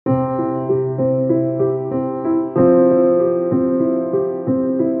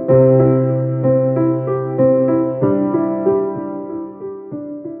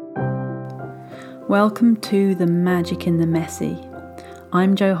Welcome to The Magic in the Messy.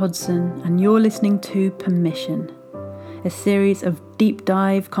 I'm Jo Hodson and you're listening to Permission, a series of deep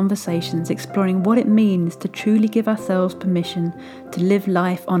dive conversations exploring what it means to truly give ourselves permission to live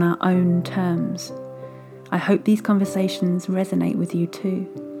life on our own terms. I hope these conversations resonate with you too.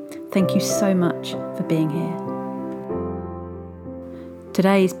 Thank you so much for being here.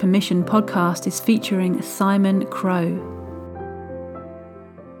 Today's Permission podcast is featuring Simon Crowe.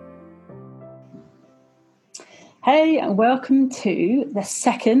 Hey, and welcome to the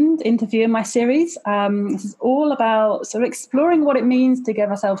second interview in my series. This is all about sort of exploring what it means to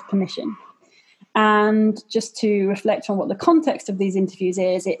give ourselves permission. And just to reflect on what the context of these interviews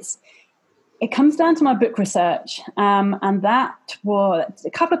is, it comes down to my book research. And that was,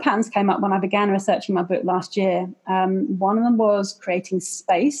 a couple of patterns came up when I began researching my book last year. One of them was creating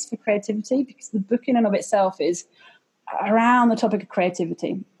space for creativity, because the book in and of itself is around the topic of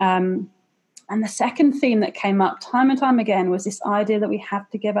creativity. And the second theme that came up time and time again was this idea that we have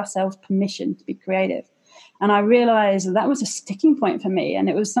to give ourselves permission to be creative. And I realized that was a sticking point for me. And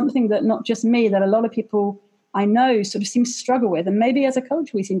it was something that not just me, that a lot of people I know sort of seem to struggle with. And maybe as a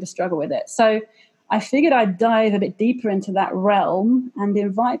coach, we seem to struggle with it. So I figured I'd dive a bit deeper into that realm and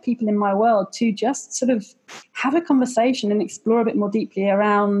invite people in my world to just sort of have a conversation and explore a bit more deeply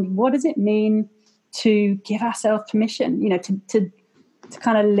around what does it mean to give ourselves permission, to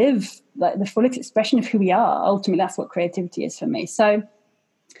kind of live like the full expression of who we are. Ultimately, that's what creativity is for me. So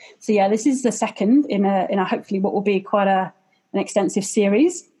yeah, this is the second in a hopefully what will be quite an extensive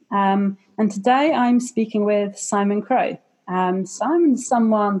series. And today I'm speaking with Simon Crowe. Simon's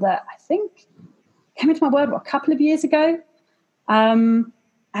someone that I think came into my world a couple of years ago. And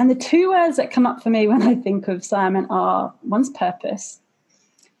the two words that come up for me when I think of Simon are, one's purpose.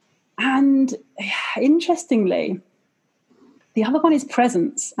 And interestingly, the other one is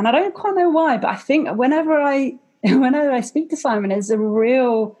presence. And I don't quite know why, but I think whenever I speak to Simon, there's a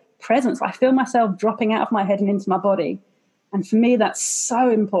real presence. I feel myself dropping out of my head and into my body. And for me, that's so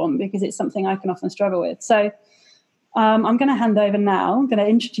important because it's something I can often struggle with. So I'm going to hand over now. I'm going to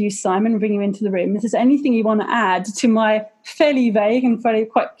introduce Simon and bring you into the room. If there's anything you want to add to my fairly vague and fairly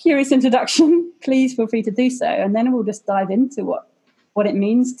quite curious introduction, please feel free to do so. And then we'll just dive into what it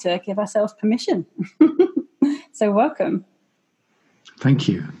means to give ourselves permission. So welcome. Thank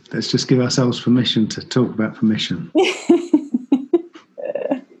you. Let's just give ourselves permission to talk about permission.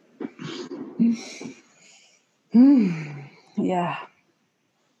 Yeah.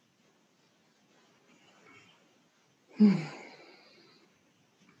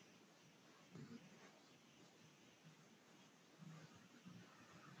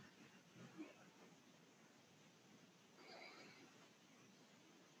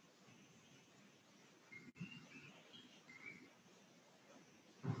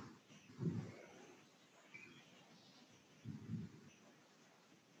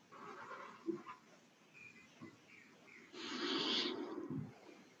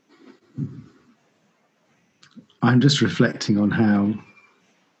 I'm just reflecting on how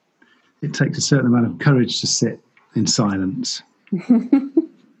it takes a certain amount of courage to sit in silence,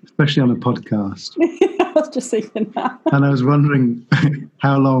 especially on a podcast. I was just thinking that. And I was wondering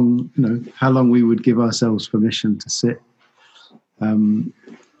how long we would give ourselves permission to sit. I mean,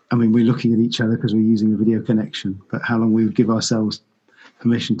 we're looking at each other because we're using a video connection, but how long we would give ourselves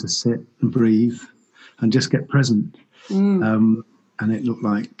permission to sit and breathe and just get present. And it looks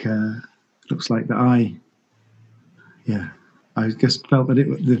like that I just felt that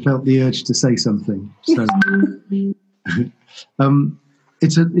it felt the urge to say something. So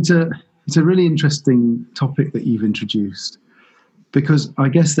it's a really interesting topic that you've introduced, because I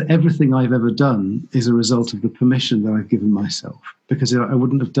guess that everything I've ever done is a result of the permission that I've given myself, because I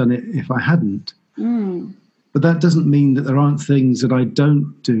wouldn't have done it if I hadn't. But that doesn't mean that there aren't things that I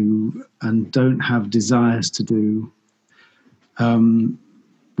don't do and don't have desires to do,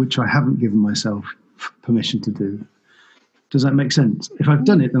 which I haven't given myself permission to do. Does that make sense? If I've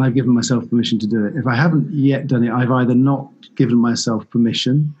done it, then I've given myself permission to do it. If I haven't yet done it, I've either not given myself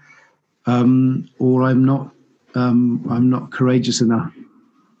permission, or I'm not courageous enough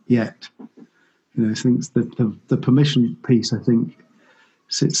yet. Things that the permission piece, I think,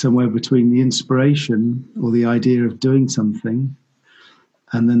 sits somewhere between the inspiration or the idea of doing something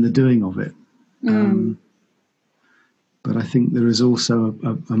and then the doing of it. But I think there is also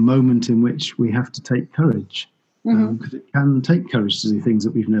a moment in which we have to take courage. Because it can take courage to do things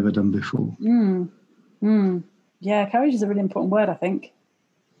that we've never done before. Yeah, courage is a really important word, I think.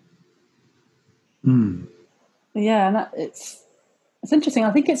 Yeah, and it's interesting. I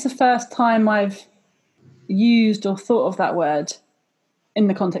think it's the first time I've used or thought of that word in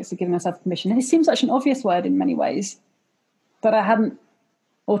the context of giving myself permission. And it seems such an obvious word in many ways, but I hadn't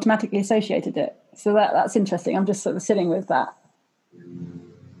automatically associated it. So that's interesting. I'm just sort of sitting with that.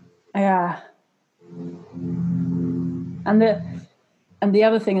 Yeah. And the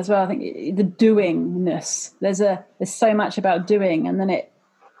other thing as well, I think the doingness. There's so much about doing, and then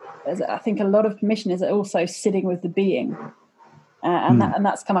I think a lot of permission is also sitting with the being, and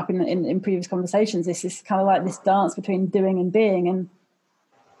that's come up in previous conversations. This is kind of like this dance between doing and being, and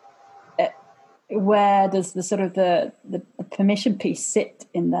where does the sort of the permission piece sit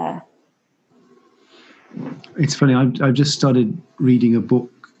in there? It's funny. I've just started reading a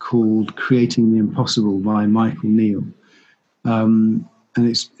book called "Creating the Impossible" by Michael Neal. And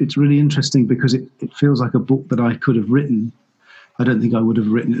it's really interesting because it feels like a book that I could have written. I don't think I would have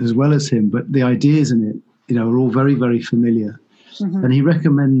written it as well as him, but the ideas in it, are all very, very familiar. Mm-hmm. And he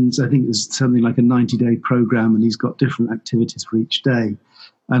recommends, I think there's something like a 90-day program, and he's got different activities for each day.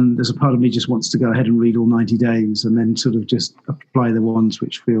 And there's a part of me just wants to go ahead and read all 90 days and then sort of just apply the ones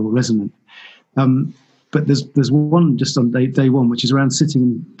which feel resonant. But there's one just on day one, which is around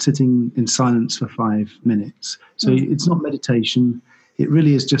sitting in silence for 5 minutes. So it's not meditation. It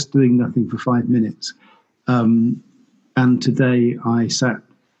really is just doing nothing for 5 minutes. And today I sat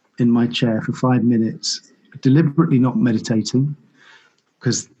in my chair for 5 minutes, deliberately not meditating,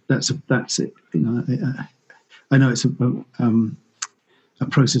 because that's it. I know it's a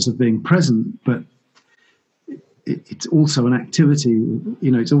process of being present, but it's also an activity.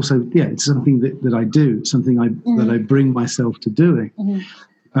 It's also it's something that I do. It's something that I bring myself to doing.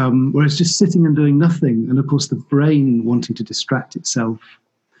 Mm-hmm. Whereas just sitting and doing nothing, and of course the brain wanting to distract itself,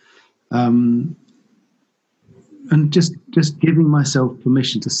 and just giving myself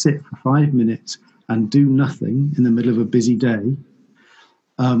permission to sit for 5 minutes and do nothing in the middle of a busy day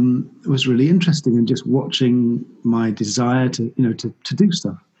was really interesting, and just watching my desire to do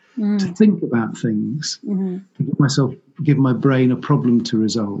stuff. To think about things, to give my brain a problem to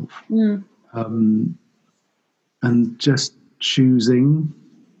resolve, and just choosing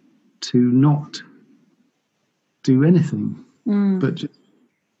to not do anything, but just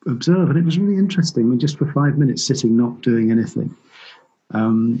observe. And it was really interesting. I mean, just for 5 minutes sitting, not doing anything.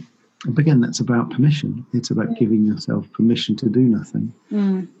 And again, that's about permission. It's about giving yourself permission to do nothing.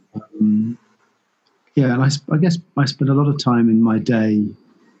 And I guess I spend a lot of time in my day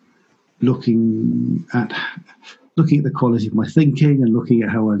looking at the quality of my thinking, and looking at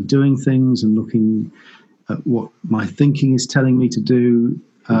how I'm doing things, and looking at what my thinking is telling me to do.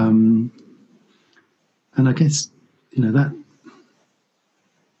 And I guess, that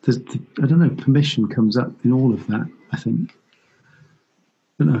I don't know, permission comes up in all of that, I think.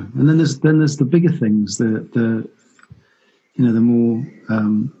 I don't know. And then there's the bigger things, the more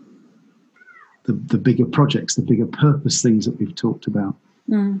the bigger projects, the bigger purpose things that we've talked about.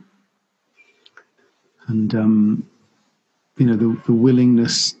 And the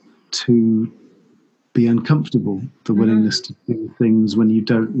willingness to be uncomfortable, the willingness to do things when you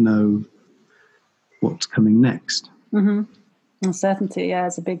don't know what's coming next. Uncertainty,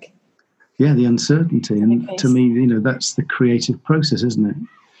 is a big. Yeah, the uncertainty, and to me, that's the creative process, isn't it?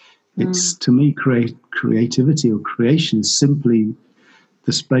 It's to me, creativity or creation is simply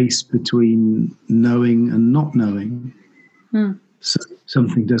the space between knowing and not knowing. So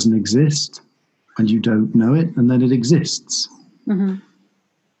something doesn't exist, and you don't know it, and then it exists.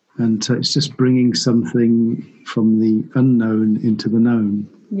 And so it's just bringing something from the unknown into the known.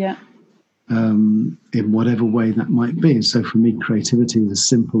 In whatever way that might be. And so for me, creativity is as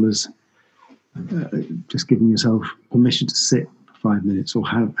simple as just giving yourself permission to sit for 5 minutes, or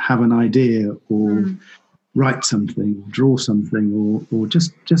have an idea, or write something, draw something, or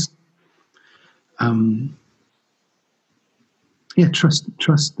just trust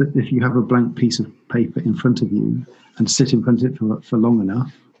that if you have a blank piece of paper in front of you and sit in front of it for long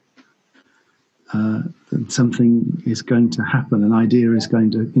enough, then something is going to happen. An idea is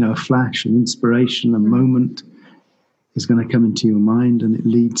going to, a flash, an inspiration, a moment is going to come into your mind, and it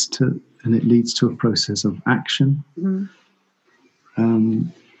leads to a process of action.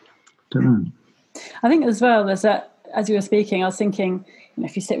 Don't know. I think as well, there's that, as you were speaking, I was thinking,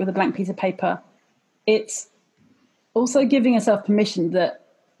 if you sit with a blank piece of paper, it's also giving yourself permission that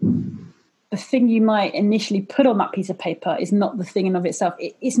the thing you might initially put on that piece of paper is not the thing in of itself.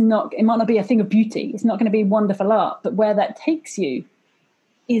 It might not be a thing of beauty. It's not going to be wonderful art, but where that takes you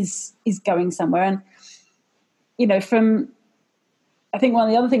is going somewhere. And, I think one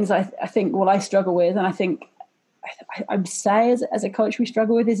of the other things I think what I struggle with, and I think I would say as a coach we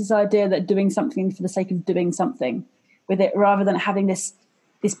struggle with, is this idea that doing something for the sake of doing something with it, rather than having this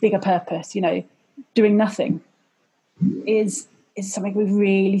bigger purpose, doing nothing is is something we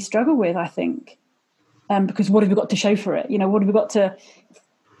really struggle with, I think, because what have we got to show for it? What have we got to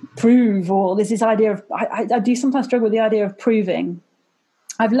prove? Or there's this idea of, I do sometimes struggle with the idea of proving.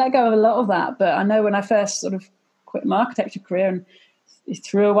 I've let go of a lot of that, but I know when I first sort of quit my architecture career and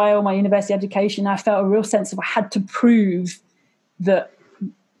threw away all my university education, I felt a real sense of I had to prove that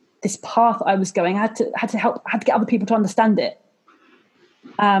this path I was going, I had to get other people to understand it.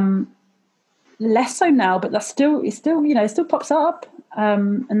 Less so now, but it still pops up,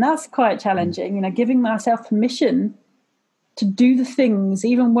 and that's quite challenging. Giving myself permission to do the things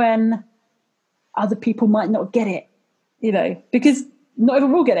even when other people might not get it, because not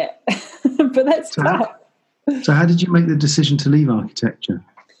everyone will get it. But that's so how did you make the decision to leave architecture?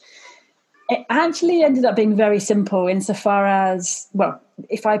 It actually ended up being very simple insofar as, the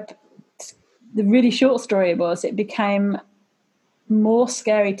really short story was it became more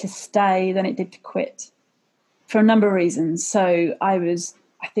scary to stay than it did to quit for a number of reasons. So I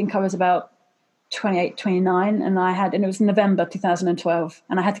think I was about 28, 29, and it was November 2012,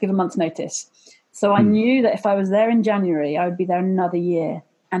 and I had to give a month's notice. So I knew that if I was there in January, I would be there another year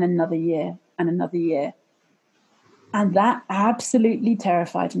and another year and another year. And that absolutely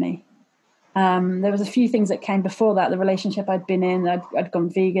terrified me. There was a few things that came before that. The relationship I'd been in, I'd gone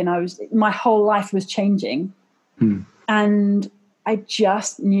vegan. My whole life was changing. And I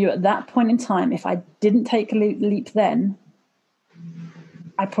just knew at that point in time, if I didn't take a leap then,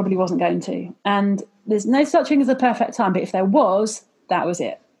 I probably wasn't going to. And there's no such thing as a perfect time, but if there was, that was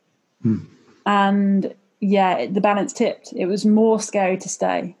it. And the balance tipped. It was more scary to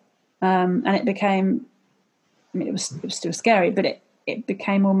stay. And it became, it was still scary, but it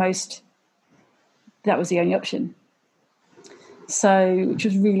became almost, that was the only option. So, which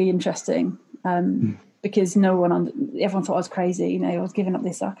was really interesting. Because everyone thought I was crazy. I was giving up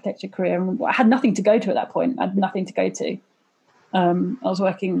this architecture career, and I had nothing to go to at that point. I had nothing to go to. I was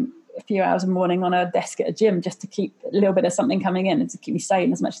working a few hours a morning on a desk at a gym just to keep a little bit of something coming in and to keep me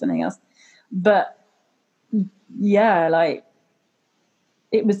sane as much as anything else. But it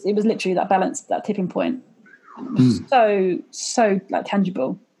was literally that balance, that tipping point. It was so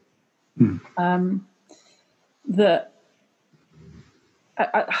tangible that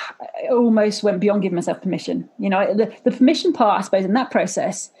I almost went beyond giving myself permission. The permission part, I suppose, in that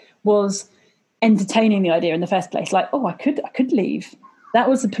process was entertaining the idea in the first place. Like, I could leave. That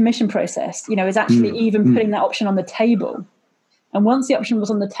was the permission process. Is actually even putting that option on the table. And once the option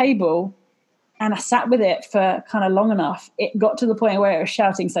was on the table, and I sat with it for kind of long enough, it got to the point where it was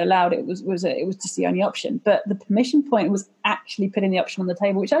shouting so loud it was just the only option. But the permission point was actually putting the option on the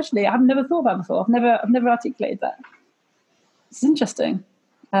table, which actually I've never thought about before. I've never articulated that. It's interesting.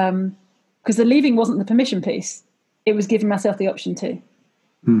 Because the leaving wasn't the permission piece. It was giving myself the option too.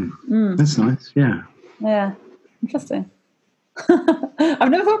 That's nice. Yeah. Yeah. Interesting.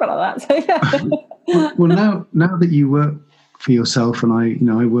 I've never thought about that. So yeah. well, now that you work for yourself, and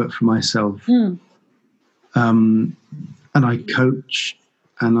I work for myself, and I coach,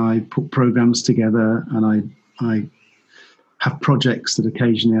 and I put programs together, and I have projects that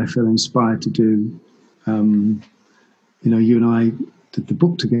occasionally I feel inspired to do. You and I did the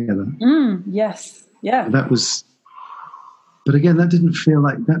book together. Yes. Yeah. But again, that didn't feel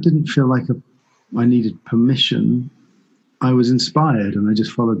like I needed permission. I was inspired, and I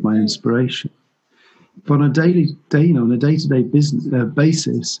just followed my inspiration. But on a day-to-day business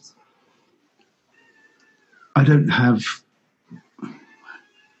basis, I don't have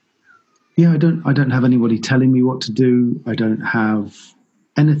anybody telling me what to do. I don't have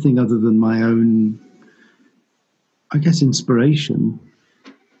anything other than my own, I guess, inspiration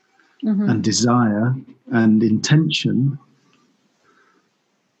and desire and intention.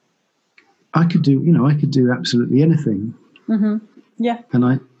 I could do absolutely anything. Yeah. And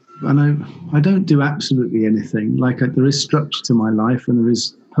I don't do absolutely anything. Like, there is structure to my life and there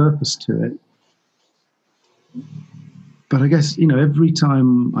is purpose to it. But I guess, every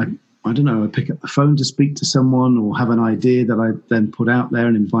time I pick up the phone to speak to someone or have an idea that I then put out there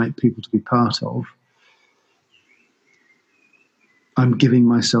and invite people to be part of, I'm giving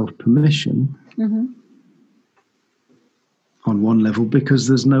myself permission on one level, because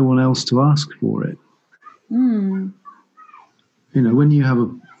there's no one else to ask for it. When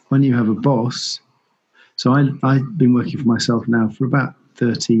you have a boss. So I've been working for myself now for about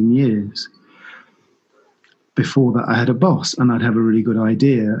 13 years. Before that, I had a boss, and I'd have a really good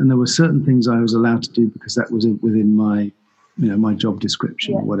idea, and there were certain things I was allowed to do because that was within my, my job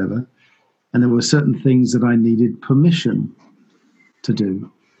description or whatever. And there were certain things that I needed permission to do.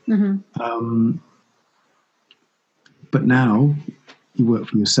 But now you work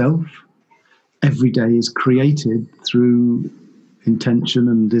for yourself. Every day is created through intention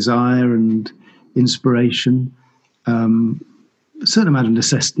and desire and inspiration. A certain amount of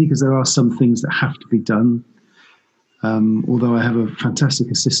necessity, because there are some things that have to be done. Although I have a fantastic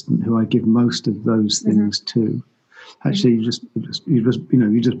assistant who I give most of those things to. Actually, you just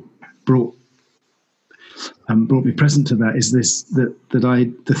brought me present to that. Is this that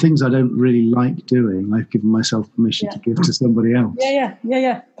the things I don't really like doing, I've given myself permission to give to somebody else.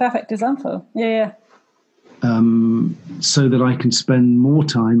 Yeah. Perfect example. Yeah. So that I can spend more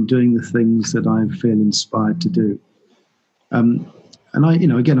time doing the things that I feel inspired to do. And I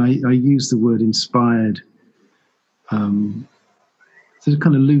use the word inspired. So a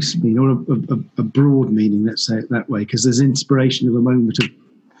kind of loose meaning, or a broad meaning, let's say it that way, because there's inspiration of a moment of,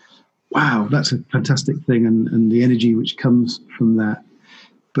 wow, that's a fantastic thing, and the energy which comes from that.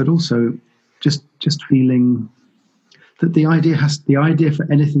 But also just feeling that the idea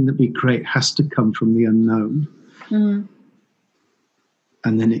for anything that we create has to come from the unknown. And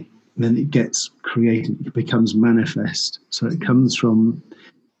then it gets created, it becomes manifest. So it comes from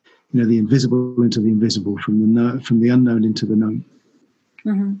the invisible into the invisible, from the unknown into the known.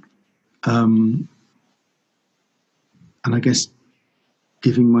 And I guess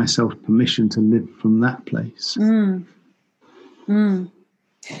giving myself permission to live from that place.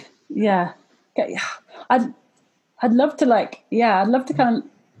 Yeah. I'd love to kind of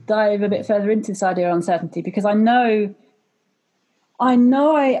dive a bit further into this idea of uncertainty, because I know I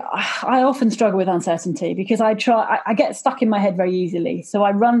often struggle with uncertainty, because I get stuck in my head very easily. So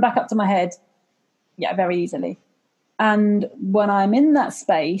I run back up to my head, very easily. And when I'm in that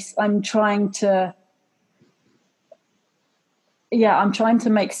space, I'm trying to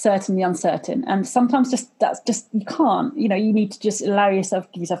make certain the uncertain. And sometimes you can't, you need to just give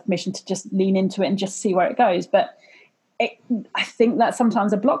yourself permission to just lean into it and just see where it goes. But I think that's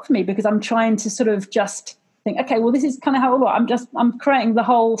sometimes a block for me, because I'm trying to sort of just think, okay, well, this is kind of how it works. I'm creating the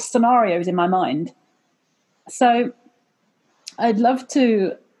whole scenarios in my mind. So I'd love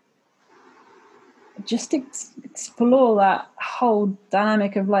to just explore that whole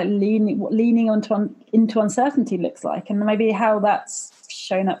dynamic of like leaning into uncertainty looks like, and maybe how that's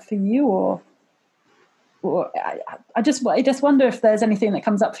shown up for you, or I just wonder if there's anything that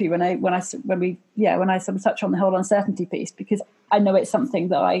comes up for you when I sort of touch on the whole uncertainty piece, because I know it's something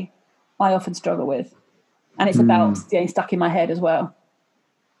that I often struggle with, and it's about staying stuck in my head as well,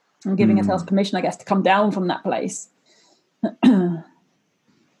 and giving ourselves permission, I guess, to come down from that place.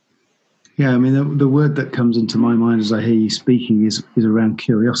 Yeah, I mean, the word that comes into my mind as I hear you speaking is around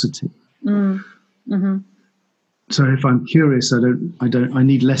curiosity. So if I'm curious, I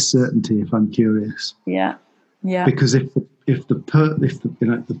need less certainty if I'm curious. Yeah. Because if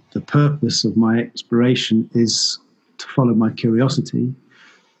the purpose of my exploration is to follow my curiosity,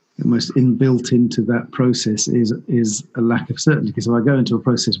 almost inbuilt into that process is a lack of certainty. Because if I go into a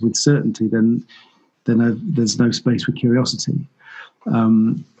process with certainty, then there's no space for curiosity.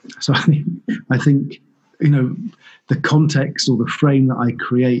 So I think the context or the frame that I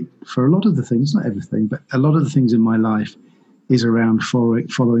create for a lot of the things, not everything, but a lot of the things in my life is around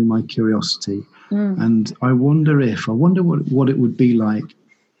following my curiosity. And I wonder what it would be like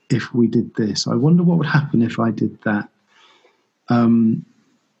if we did this. I wonder what would happen if I did that.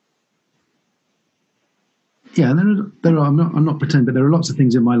 There are. I'm not pretending, but there are lots of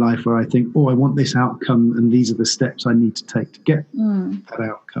things in my life where I think, I want this outcome, and these are the steps I need to take to get that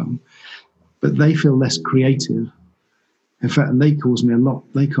outcome. But they feel less creative. In fact, and they cause me a lot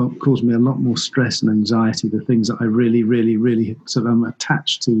more stress and anxiety. The things that I really, really, really sort of am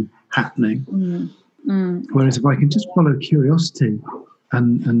attached to happening. Whereas if I can just follow curiosity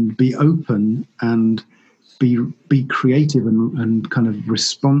and be open and be creative and kind of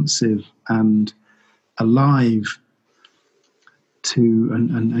responsive and alive to,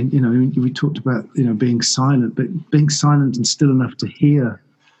 and we talked about being silent, but being silent and still enough to hear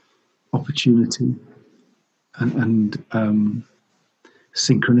opportunity and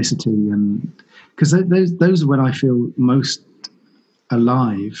synchronicity, and because those are when I feel most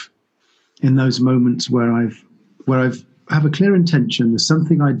alive, in those moments where I've have a clear intention. There's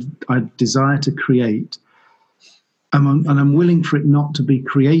something I desire to create, and I'm willing for it not to be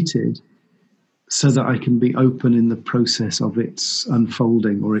created, so that I can be open in the process of its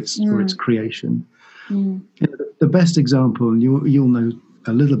unfolding or its creation. The best example, and you'll know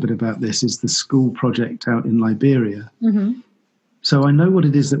a little bit about this, is the school project out in Liberia. So I know what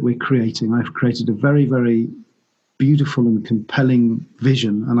it is that we're creating. I've created a very, very beautiful and compelling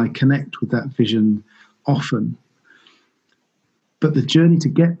vision, and I connect with that vision often. But the journey to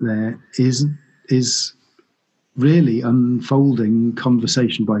get there is really unfolding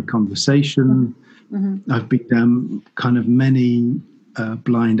conversation by conversation, I've been down kind of many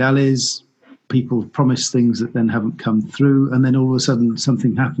blind alleys. People promise things that then haven't come through, and then all of a sudden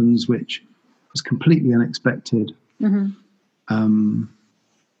something happens which was completely unexpected. And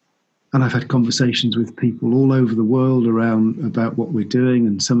I've had conversations with people all over the world about what we're doing,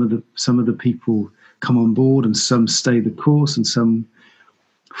 and some of the people come on board, and some stay the course, and some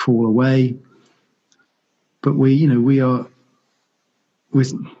fall away. But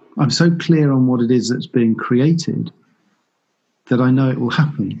I'm so clear on what it is that's being created that I know it will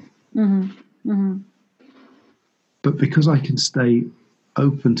happen. But because I can stay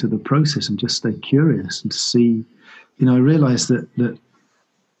open to the process and just stay curious and see, I realize that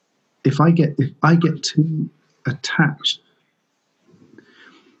if I get too attached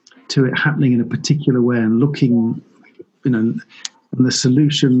to it happening in a particular way and looking, and the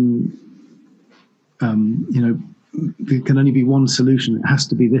solution, there can only be one solution. It has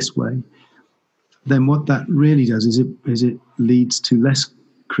to be this way. Then what that really does is it leads to less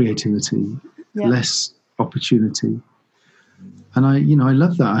creativity, less opportunity. And I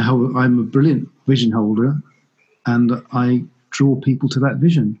love that. I'm a brilliant vision holder, and I draw people to that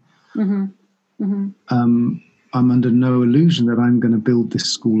vision. I'm under no illusion that I'm going to build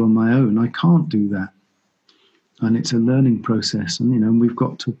this school on my own. I can't do that. And it's a learning process. And, we've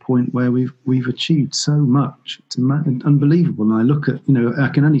got to a point where we've achieved so much. It's unbelievable. And I look at, I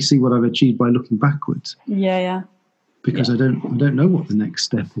can only see what I've achieved by looking backwards. Because I don't know what the next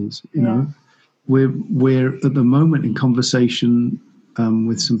step is. We're at the moment in conversation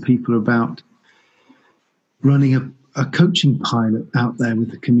with some people about running a coaching pilot out there with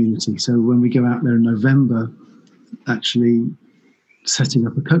the community. So when we go out there in November, actually setting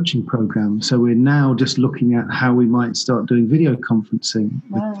up a coaching program. So we're now just looking at how we might start doing video conferencing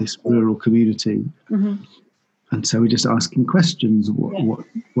with this rural community. And so we're just asking questions. What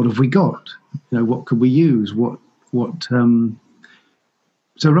have we got? What could we use?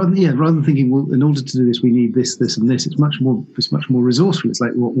 So rather than thinking, well, in order to do this, we need this, this, and this, it's much more resourceful. It's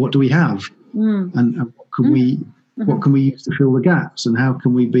like, what do we have? And what can we use to fill the gaps? And how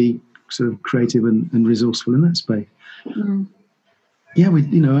can we be sort of creative and resourceful in that space? I'm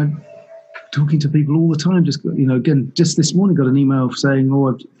talking to people all the time. Just again, just this morning, got an email saying,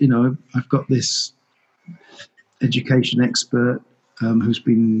 I've got this education expert who's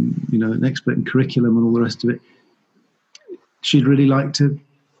been, an expert in curriculum and all the rest of it. She'd really like to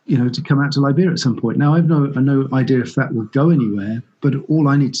come out to Liberia at some point. Now, I've no idea if that will go anywhere, but all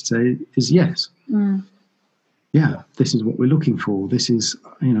I need to say is yes. Yeah, this is what we're looking for. This is,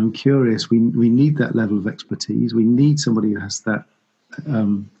 curious. We need that level of expertise. We need somebody who has that,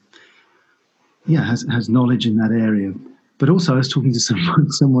 has knowledge in that area. But also, I was talking to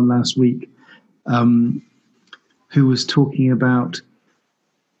someone last week who was talking about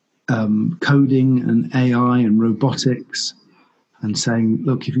coding and AI and robotics, and saying,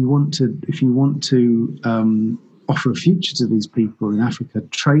 look, if you want to offer a future to these people in Africa,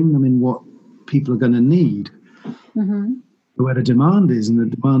 train them in what people are going to need. Where the demand is, and the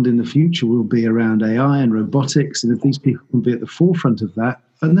demand in the future will be around AI and robotics, and if these people can be at the forefront of that,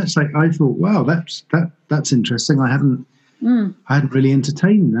 and that's like, I thought, wow, that's interesting. I hadn't really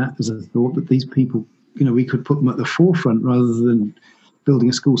entertained that as a thought, that these people, we could put them at the forefront rather than building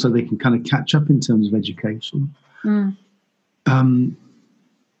a school so they can kind of catch up in terms of education.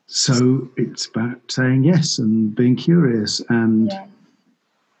 So it's about saying yes and being curious and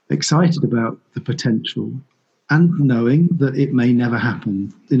excited about the potential, and knowing that it may never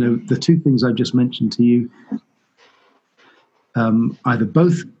happen. The two things I've just mentioned to you, either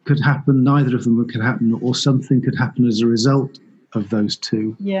both could happen, neither of them could happen, or something could happen as a result of those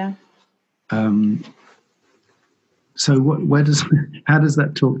two. So how does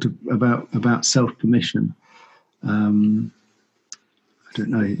that talk about self-permission? I don't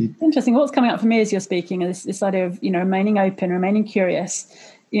know. It's interesting. What's coming up for me as you're speaking is this idea of, remaining open, remaining curious.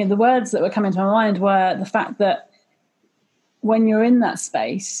 The words that were coming to my mind were the fact that when you're in that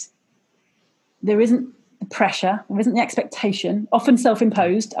space, there isn't the pressure, there isn't the expectation, often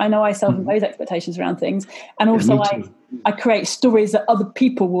self-imposed. I know I self-impose expectations around things. And also I create stories that other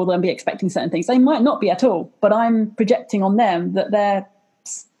people will then be expecting certain things. They might not be at all, but I'm projecting on them that they're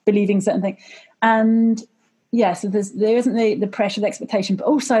believing certain things. And so there isn't the pressure, the expectation, but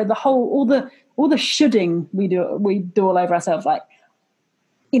also the whole, all the shoulding we do all over ourselves. Like,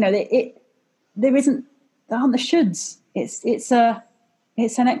 there aren't the shoulds. It's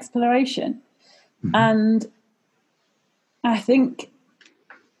an exploration. And I think,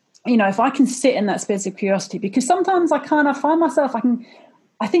 if I can sit in that space of curiosity, because sometimes I kind of find myself,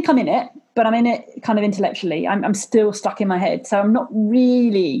 I think I'm in it, but I'm in it kind of intellectually. I'm still stuck in my head. So I'm not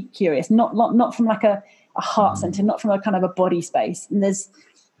really curious, not from like a heart center, not from a kind of a body space. And there's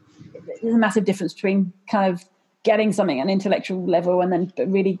a massive difference between kind of getting something at an intellectual level and then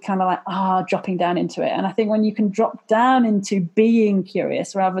really kind of like, dropping down into it. And I think when you can drop down into being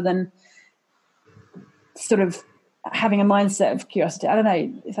curious rather than sort of having a mindset of curiosity, I don't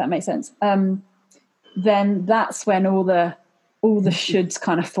know if that makes sense, then that's when all the shoulds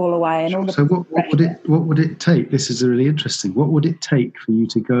kind of fall away. And all the so what would it take? This is really interesting. What would it take for you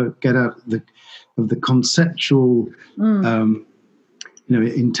to get out of the conceptual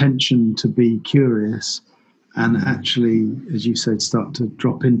intention to be curious and actually, as you said, start to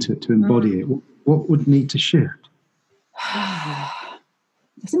drop into it, to embody it? What would need to shift?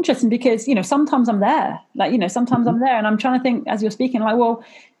 It's interesting because, sometimes I'm there, sometimes I'm there and I'm trying to think as you're speaking, like, well,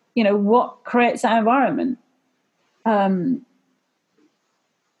 what creates that environment?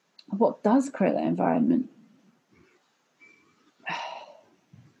 What does create that environment?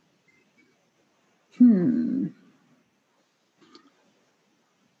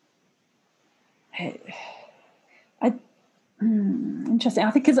 Interesting.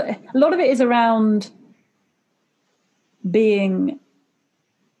 I think because a lot of it is around being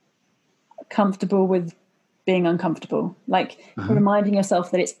comfortable with being uncomfortable, like reminding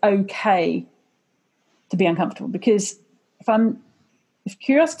yourself that it's okay to be uncomfortable. Because if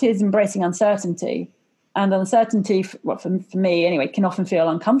curiosity is embracing uncertainty, and uncertainty, for me anyway, can often feel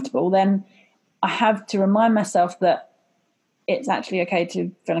uncomfortable, then I have to remind myself that it's actually okay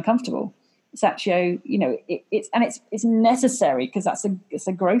to feel uncomfortable. It's actually, it's necessary because it's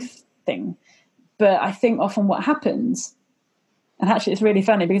a growth thing. But I think often what happens, and actually it's really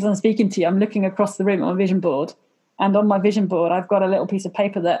funny because I'm speaking to you, I'm looking across the room on my vision board, and on my vision board I've got a little piece of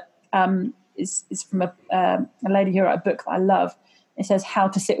paper that is from a lady who wrote a book that I love. It says how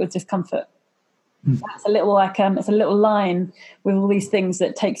to sit with discomfort. That's a little it's a little line with all these things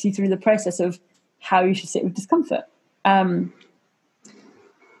that takes you through the process of how you should sit with discomfort.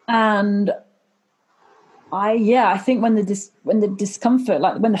 And I think when the discomfort,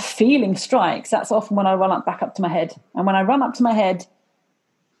 like when the feeling strikes, that's often when I run back up to my head. And when I run up to my head,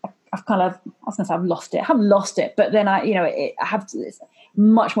 I've kind of, I was going to say I've lost it. I haven't lost it, but then I have to, it's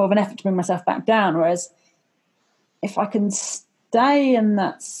much more of an effort to bring myself back down. Whereas if I can stay in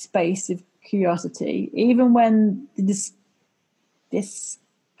that space of curiosity, even when the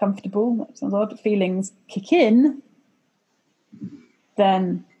discomfortable, that sounds odd, feelings kick in,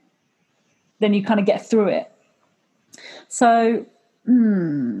 then you kind of get through it. So,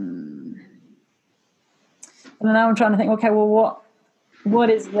 and now I'm trying to think, okay, well, what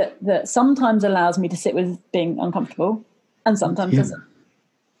is that sometimes allows me to sit with being uncomfortable and sometimes doesn't?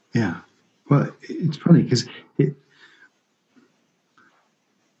 Yeah. Well, it's funny because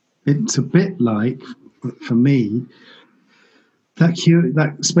it's a bit like, for me,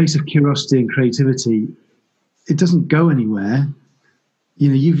 that space of curiosity and creativity, it doesn't go anywhere.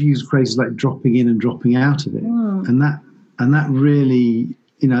 You've used phrases like dropping in and dropping out of it, and that really,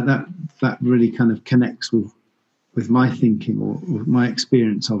 that really kind of connects with my thinking or my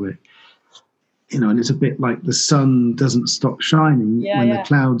experience of it. And it's a bit like the sun doesn't stop shining when the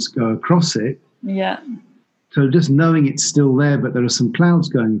clouds go across it. Yeah. So just knowing it's still there, but there are some clouds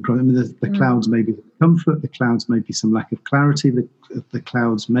going across. I mean, the clouds may be comfort, the clouds may be some lack of clarity, the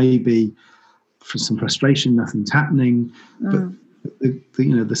clouds may be for some frustration, nothing's happening, but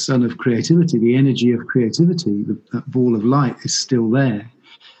the sun of creativity, the energy of creativity, that ball of light is still there.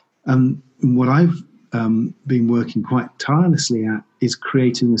 And what I've been working quite tirelessly at is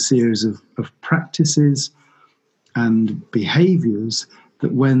creating a series of practices and behaviors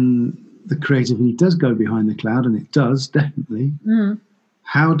that when the creativity does go behind the cloud, and it does definitely,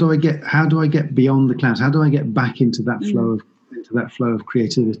 how do I get beyond the clouds? How do I get back into that flow of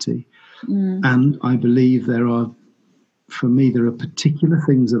creativity? And I believe there are particular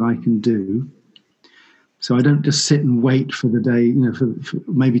things that I can do. So I don't just sit and wait for the day, for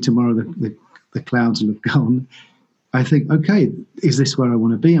maybe tomorrow the clouds will have gone. I think, okay, is this where I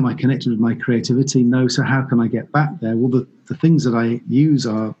want to be? Am I connected with my creativity? No. So how can I get back there? Well, the things that I use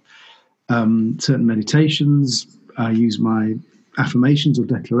are certain meditations. I use my affirmations or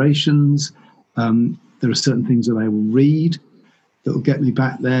declarations. There are certain things that I will read that will get me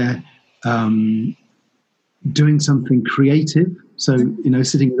back there. Doing something creative. So,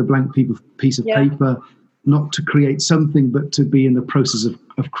 sitting with a blank piece of paper, not to create something, but to be in the process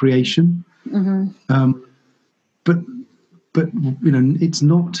of creation. But it's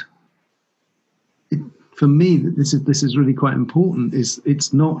not. For me, this is really quite important.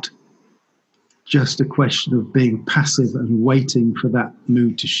 It's not just a question of being passive and waiting for that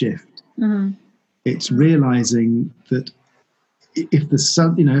mood to shift. Mm-hmm. It's realizing that if the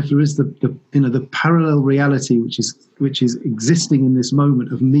sun, if there is the parallel reality which is existing in this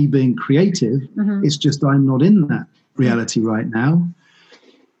moment of me being creative, it's just I'm not in that reality right now.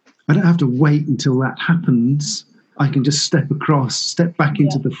 I don't have to wait until that happens. I can just step back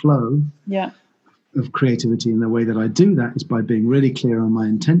into the flow of creativity. And the way that I do that is by being really clear on my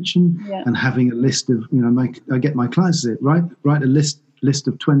intention and having a list of, I get my clients to write a list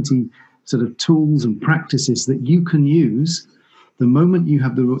of 20 sort of tools and practices that you can use the moment you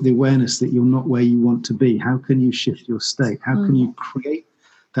have the awareness that you're not where you want to be. How can you shift your state? How can you create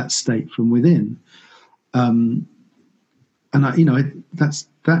that state from within? And that's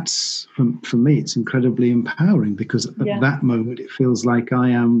for me, it's incredibly empowering, because at that moment it feels like I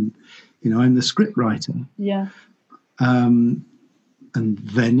am, I'm the script writer. Yeah. And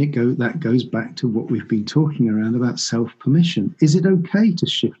then that goes back to what we've been talking around about self-permission. Is it okay to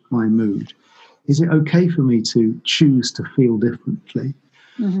shift my mood? Is it okay for me to choose to feel differently?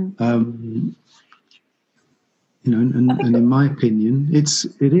 And in my opinion,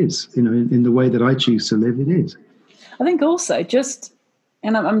 it is. In the way that I choose to live, it is. I think also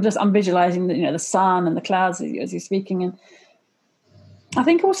I'm visualizing the sun and the clouds as you're speaking, and I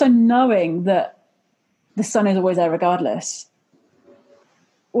think also knowing that the sun is always there regardless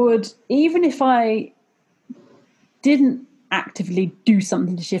would, even if I didn't actively do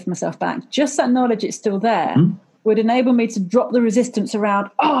something to shift myself back, just that knowledge it's still there would enable me to drop the resistance around,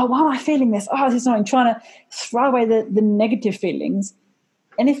 why am I feeling this? This is annoying, trying to throw away the negative feelings.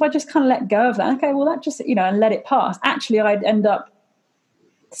 And if I just kind of let go of that, okay, well, that just, and let it pass, actually I'd end up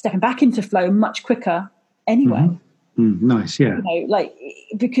stepping back into flow much quicker anyway. Nice, yeah.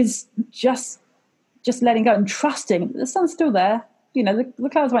 Because just letting go and trusting the sun's still there, the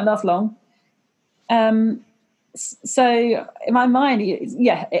clouds won't last long. So in my mind,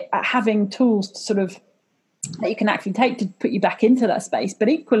 having tools to sort of that you can actually take to put you back into that space, but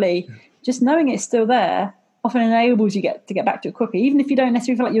equally just knowing it's still there often enables you to get back to it quicker, even if you don't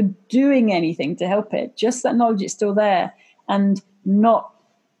necessarily feel like you're doing anything to help it. Just that knowledge it's still there, and not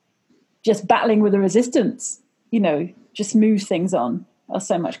just battling with the resistance, just moves things on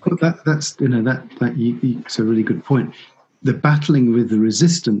so much quicker. That's it's a really good point. The battling with the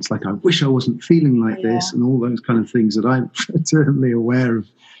resistance, like I wish I wasn't feeling like this, and all those kind of things that I'm certainly aware of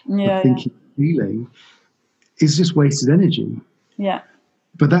thinking, feeling, is just wasted energy. Yeah.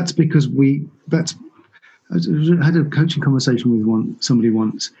 But that's because I had a coaching conversation with somebody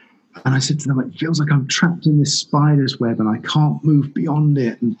once, and I said to them, it feels like I'm trapped in this spider's web and I can't move beyond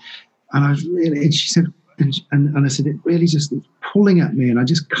it. And I was really, and she said, and I said, it really just it's pulling at me and I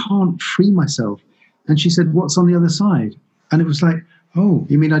just can't free myself. And she said, what's on the other side? And it was like, oh,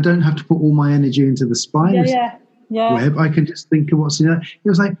 you mean I don't have to put all my energy into the spider's web? I can just think of what's in there. It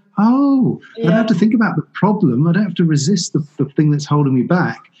was like, I don't have to think about the problem. I don't have to resist the thing that's holding me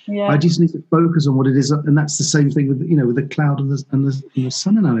back. Yeah. I just need to focus on what it is, and that's the same thing with with the cloud and the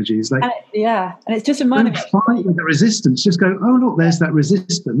sun analogy. It's like and it's just reminding me. Don't fight with the resistance. Just go. Oh look, there's that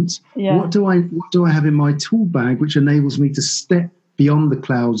resistance. Yeah. What do I have in my tool bag which enables me to step beyond the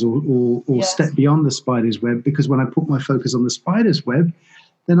clouds or step beyond the spider's web? Because when I put my focus on the spider's web,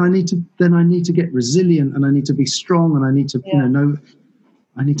 then I need to get resilient, and I need to be strong, and I need to know.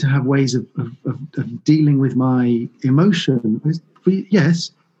 I need to have ways of dealing with my emotion.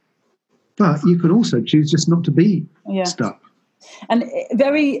 Yes. But you can also choose just not to be stuck. And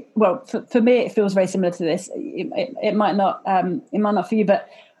very well for me, it feels very similar to this. It might not for you, but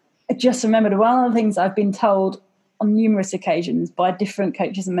I just remembered one of the things I've been told on numerous occasions by different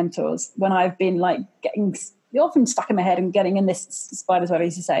coaches and mentors when I've been getting often stuck in my head and getting in this spider's web,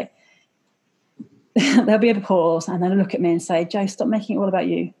 as you say. There'll be a pause, and then they'll look at me and say, "Joe, stop making it all about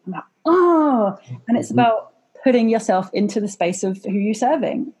you." I'm like, and it's about putting yourself into the space of who you're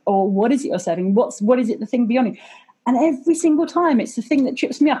serving, or what is it you're serving? What is it, the thing beyond you? And every single time it's the thing that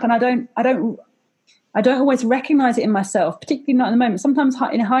trips me up, and I don't always recognize it in myself, particularly not in the moment. Sometimes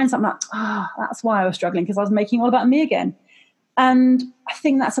in hindsight, I'm like, that's why I was struggling, because I was making it all about me again. And I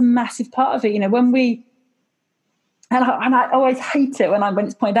think that's a massive part of it. When we, and I always hate it when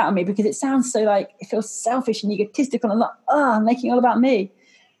it's pointed out on me, because it sounds so it feels selfish and egotistical, and I'm making it all about me.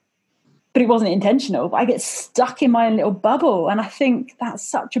 But it wasn't intentional. But I get stuck in my own little bubble. And I think that's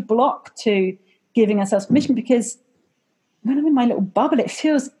such a block to giving ourselves permission, because when I'm in my little bubble, it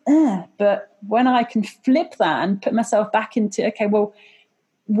feels, but when I can flip that and put myself back into, okay, well,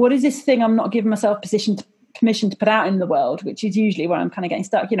 what is this thing I'm not giving myself permission to put out in the world, which is usually where I'm kind of getting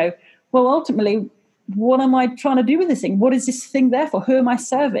stuck, well, ultimately, what am I trying to do with this thing? What is this thing there for? Who am I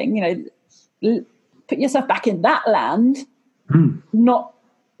serving? Put yourself back in that land, not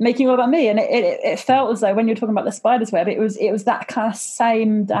making it all about me. And it felt as though when you were talking about the spider's web, it was that kind of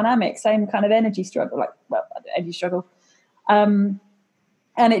same dynamic, same kind of energy struggle, energy struggle. And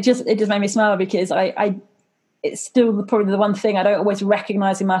it just made me smile, because it's still probably the one thing I don't always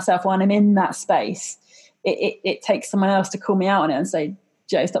recognize in myself when I'm in that space. It takes someone else to call me out on it and say,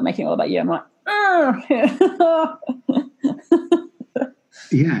 Joe, stop making it all about you. I'm like,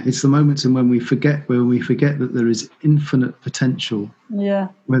 yeah, it's the moments when we forget that there is infinite potential. Yeah.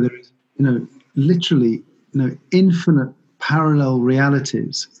 Where there is, literally, infinite parallel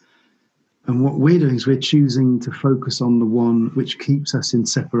realities. And what we're doing is we're choosing to focus on the one which keeps us in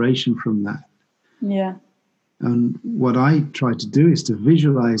separation from that. Yeah. And what I try to do is to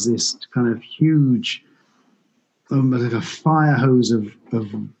visualize this kind of huge, like a fire hose of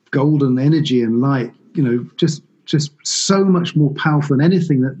golden energy and light, just so much more powerful than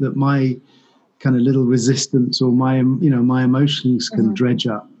anything that my kind of little resistance or my emotions can dredge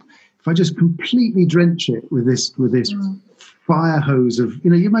up. If I just completely drench it with this fire hose of,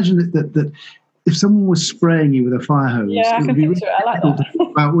 you imagine that if someone was spraying you with a fire hose, yeah, I can picture it. I like that.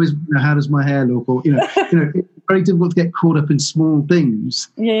 Always, how does my hair look? Or it's very difficult to get caught up in small things.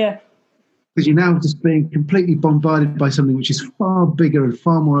 Yeah. Because you're now just being completely bombarded by something which is far bigger and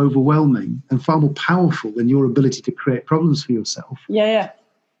far more overwhelming and far more powerful than your ability to create problems for yourself. Yeah.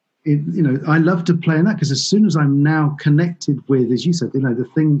 I love to play in that, because as soon as I'm now connected with, as you said, the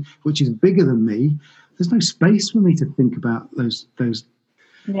thing which is bigger than me, there's no space for me to think about those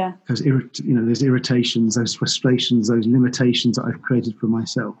irritations, those frustrations, those limitations that I've created for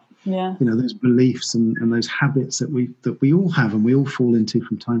myself. Yeah. Those beliefs and those habits that we all have and we all fall into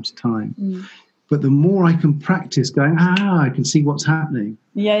from time to time. But the more I can practice going, I can see what's happening.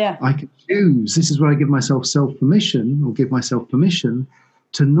 Yeah. I can choose. This is where I give myself permission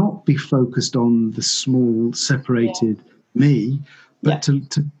to not be focused on the small, separated me, but to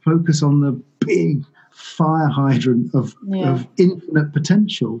focus on the big fire hydrant of infinite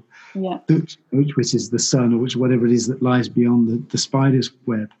potential, which is the sun, or whatever it is that lies beyond the spider's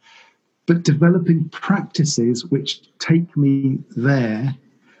web. But developing practices which take me there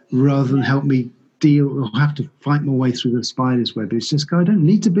rather than help me deal or have to fight my way through the spider's web. It's just, I don't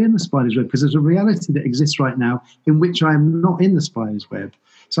need to be in the spider's web, because there's a reality that exists right now in which I am not in the spider's web.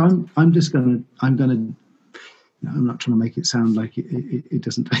 So I'm not trying to make it sound like it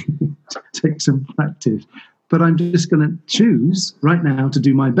doesn't take some practice, but I'm just going to choose right now to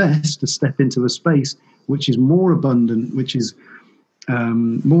do my best to step into a space which is more abundant, which is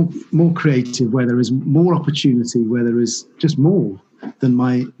more creative, where there is more opportunity, where there is just more than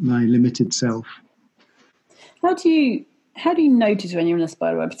my limited self. How do you notice when you're in a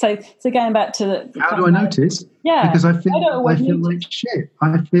spider web? So going back to how do I notice? Yeah, because I feel like shit.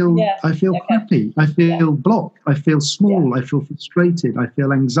 I feel crappy. I feel blocked. I feel small. I feel frustrated. I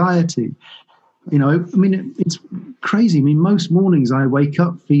feel anxiety. It's crazy. Most mornings I wake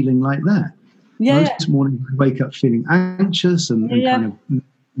up feeling like that. Most mornings I wake up feeling anxious and kind of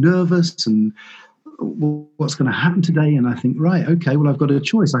nervous and what's going to happen today. And I think, right, okay, well, I've got a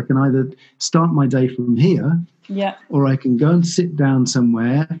choice. I can either start my day from here, or I can go and sit down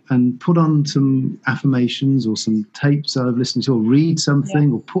somewhere and put on some affirmations or some tapes that I've listened to, or read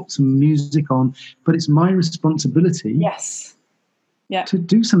something, or put some music on. But it's my responsibility to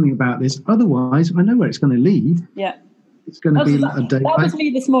do something about this. Otherwise, I know where it's going to lead. Yeah. It's going to be a day. That was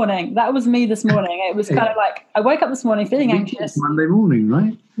me this morning. It was kind of like, I woke up this morning feeling anxious. Monday morning,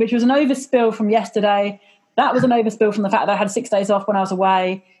 right? Which was an overspill from yesterday. That was an overspill from the fact that I had 6 days off when I was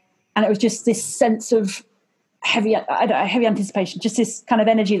away. And it was just this sense of heavy anticipation, just this kind of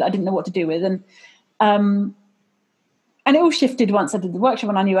energy that I didn't know what to do with. And it all shifted once I did the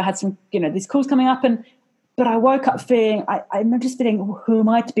workshop, and I knew I had some, these calls coming up. But I woke up feeling, I'm just feeling, who am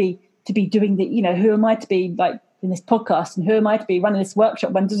I to be doing who am I to be like in this podcast, and who am I to be running this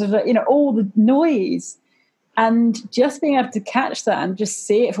workshop when, all the noise, and just being able to catch that and just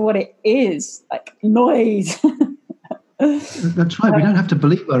see it for what it is, like noise. That's right. We don't have to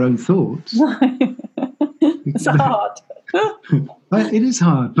believe our own thoughts. It's hard. It is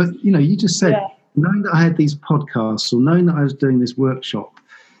hard. But, you just said, knowing that I had these podcasts, or knowing that I was doing this workshop,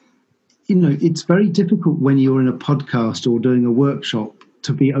 it's very difficult when you're in a podcast or doing a workshop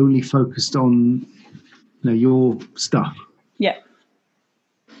to be only focused on your stuff. Yeah.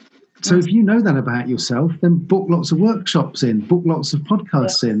 So if you know that about yourself, then book lots of workshops in, book lots of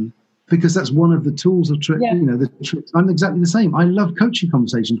podcasts in, because that's one of the tools of the tricks. I'm exactly the same. I love coaching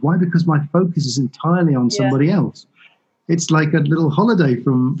conversations. Why? Because my focus is entirely on somebody else. It's like a little holiday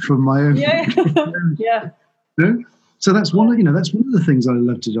from my own. So that's one of the things I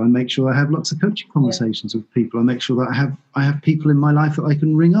love to do. I make sure I have lots of coaching conversations with people. I make sure that I have people in my life that I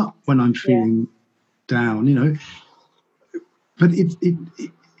can ring up when I'm feeling down, But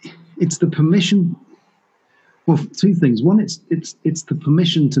it's the permission. Well, two things. One, it's the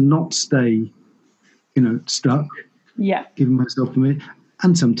permission to not stay, stuck. Yeah. Giving myself permission.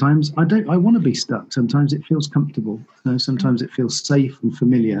 And sometimes I want to be stuck. Sometimes it feels comfortable. Sometimes it feels safe and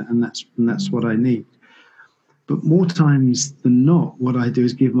familiar, and that's what I need. But more times than not, what I do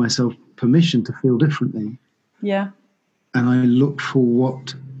is give myself permission to feel differently. Yeah. And I look for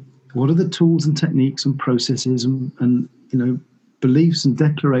what are the tools and techniques and processes and beliefs and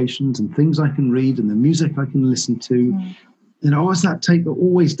declarations and things I can read and the music I can listen to. Is that tape that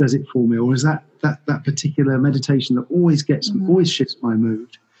always does it for me, or is that particular meditation that always always shifts my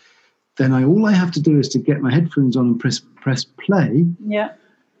mood? Then all I have to do is to get my headphones on and press play. Yeah.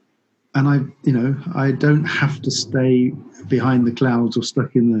 And I don't have to stay behind the clouds or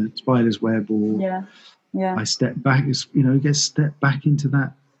stuck in the spider's web, or I step back, step back into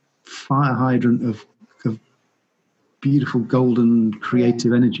that fire hydrant of beautiful golden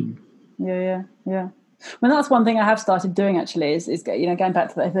creative energy. Yeah. Well, that's one thing I have started doing actually is going back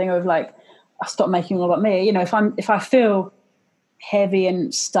to that thing of like, I stop making all about me. If I feel heavy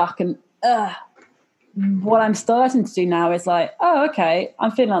and stuck and what I'm starting to do now is like, oh, okay,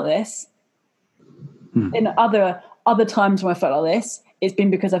 I'm feeling like this. In other times when I felt like this, it's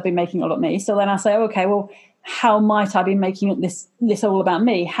been because I've been making it all about me. So then I say, okay, well, how might I be making this all about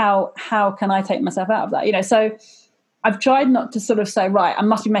me? How can I take myself out of that? So I've tried not to sort of say, right, I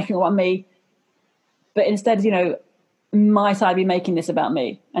must be making it all about me, but instead, might I be making this about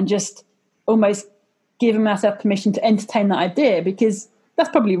me? And just almost giving myself permission to entertain that idea, because that's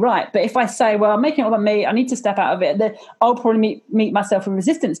probably right. But if I say, well, I'm making it all about me, I need to step out of it, then I'll probably meet myself with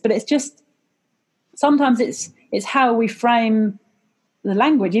resistance. But it's just, sometimes it's how we frame the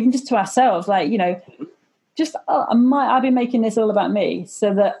language, even just to ourselves, like, just, might I be making this all about me,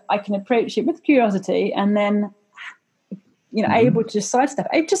 so that I can approach it with curiosity and then, able to just sidestep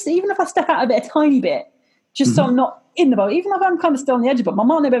it. Just even if I step out of it a tiny bit, just so I'm not in the boat, even if I'm kind of still on the edge of it, I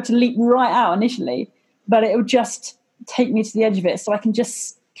might not be able to leap right out initially, but it will just take me to the edge of it, so I can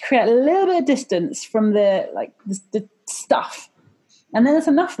just create a little bit of distance from the stuff, and then it's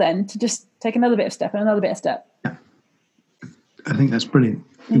enough then to just take another bit of step and another bit of step. I think that's brilliant.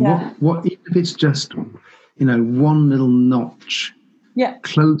 What even if it's just one little notch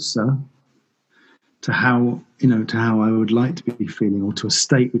closer to how I would like to be feeling, or to a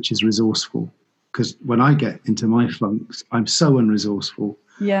state which is resourceful. Because when I get into my funks, I'm so unresourceful.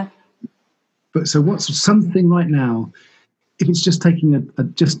 Yeah. But so what's something right now, if it's just taking a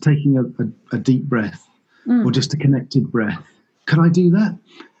deep breath, or just a connected breath, can I do that?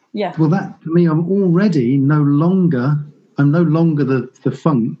 Yeah. Well, that for me, I'm no longer the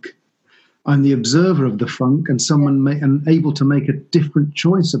funk. I'm the observer of the funk, and and able to make a different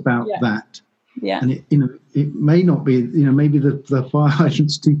choice about that. Yeah. And it may not be, maybe the fire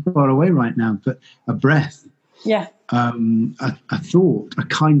hydrant's too far away right now, but a breath. Yeah. A thought, a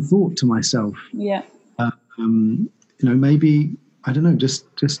kind thought to myself. Yeah. Maybe, I don't know, just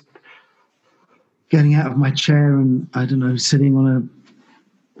getting out of my chair and, I don't know, sitting on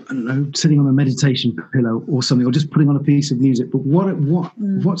a meditation pillow or something, or just putting on a piece of music. But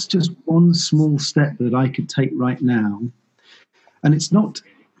what's just one small step that I could take right now? And it's not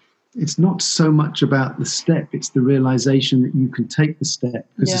so much about the step, it's the realization that you can take the step.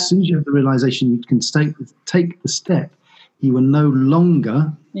 Because as soon as you have the realization you can take the step, you are no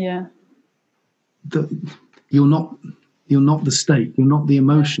longer you're not the state, you're not the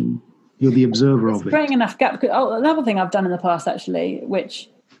emotion, you're the observer of it. Creating enough gap. Because another thing I've done in the past actually, which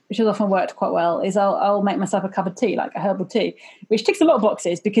has often worked quite well, is I'll make myself a cup of tea, like a herbal tea, which ticks a lot of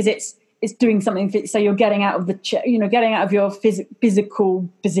boxes because it's doing something. So you're getting out of the chair, getting out of your physical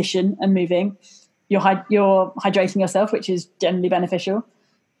position and moving. You're hydrating yourself, which is generally beneficial,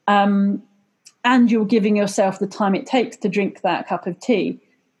 and you're giving yourself the time it takes to drink that cup of tea,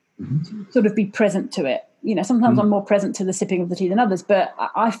 to sort of be present to it. Sometimes I'm more present to the sipping of the tea than others, but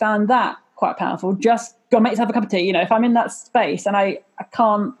I found that quite powerful. Just go make yourself a cup of tea. If I'm in that space and I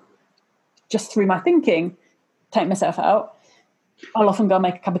can't just through my thinking take myself out, I'll often go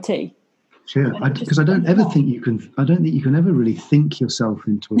make a cup of tea. Sure, because I don't think you can ever really think yourself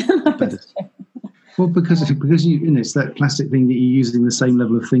into a better. Well, because it's that classic thing that you're using the same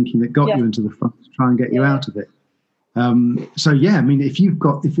level of thinking that got you into the funk to try and get you out of it.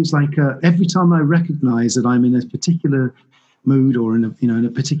 If it's like every time I recognize that I'm in a particular mood or in a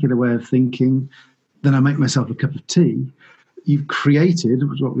particular way of thinking, then I make myself a cup of tea. you've created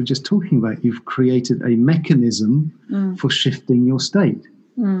what we're just talking about. You've created a mechanism for shifting your state.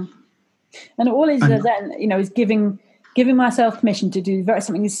 And all is then, is giving myself permission to do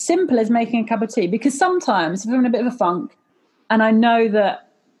something as simple as making a cup of tea. Because sometimes if I'm in a bit of a funk, and I know that,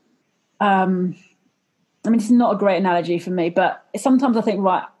 this is not a great analogy for me, but sometimes I think,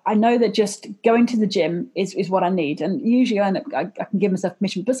 right, I know that just going to the gym is what I need. And usually I can give myself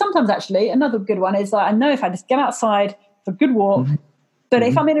permission. But sometimes actually another good one is I know if I just get outside for a good walk, but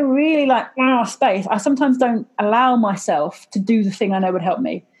if I'm in a really space, I sometimes don't allow myself to do the thing I know would help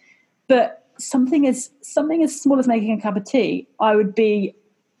me. But something as small as making a cup of tea, I'd be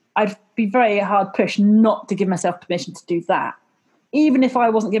very hard pushed not to give myself permission to do that. Even if I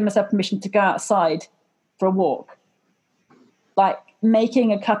wasn't giving myself permission to go outside for a walk, like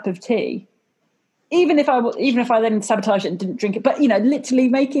making a cup of tea, even if I then sabotaged it and didn't drink it, but literally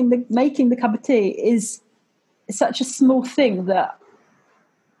making the cup of tea is such a small thing that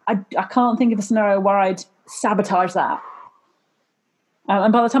I can't think of a scenario where I'd sabotage that.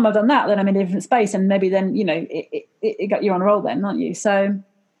 And by the time I've done that, then I'm in a different space, and maybe then it got you on a roll, then, aren't you? So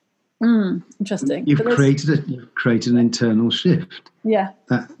interesting. You've created an internal shift. Yeah.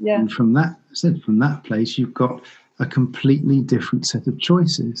 And from that place, you've got a completely different set of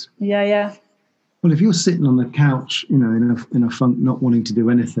choices. Yeah. Well, if you're sitting on the couch, in a funk, not wanting to do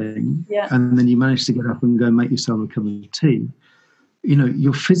anything, and then you manage to get up and go and make yourself a cup of tea,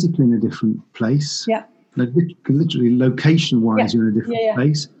 you're physically in a different place. Yeah. Literally, location-wise, you're in a different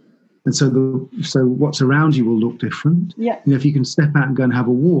place, and so what's around you will look different. Yeah. If you can step out and go and have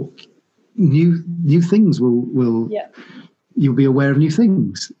a walk, new things will. Yeah. You'll be aware of new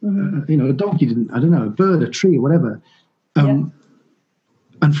things. A dog you didn't, I don't know, a bird, a tree, or whatever. And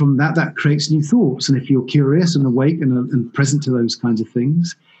from that creates new thoughts. And if you're curious and awake and present to those kinds of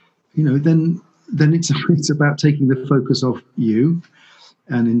things, then it's about taking the focus off you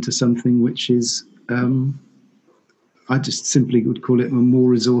and into something which is, I just simply would call it a more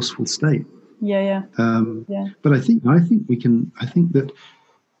resourceful state. Yeah. But I think that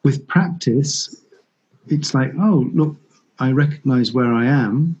with practice, it's like, oh, look, I recognize where I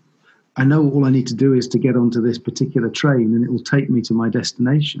am. I know all I need to do is to get onto this particular train and it will take me to my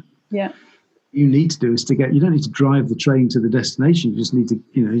destination. Yeah. You need to do is you don't need to drive the train to the destination. You just need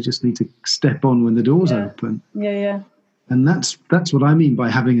to step on when the doors open. Yeah. And that's what I mean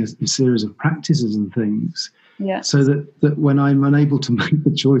by having a series of practices and things. Yeah. So that when I'm unable to make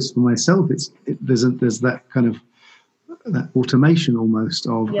the choice for myself, there's that kind of that automation almost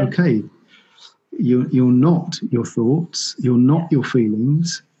of, okay, you're not your thoughts, you're not your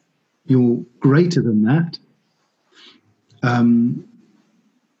feelings, you're greater than that.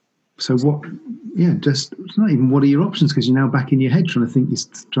 So what? Yeah, just it's not even what are your options, because you're now back in your head trying to think.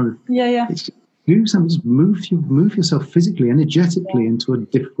 It's do something. Just move yourself physically, energetically into a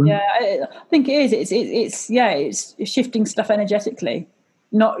different. Yeah, I think it is. It's shifting stuff energetically,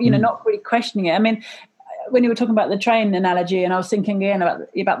 not really questioning it. I mean, when you were talking about the train analogy, and I was thinking again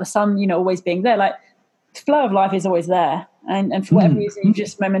about the sun, always being there. Like, the flow of life is always there, and for whatever reason, you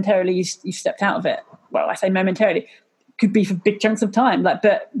just momentarily you stepped out of it. Well, I say momentarily, could be for big chunks of time.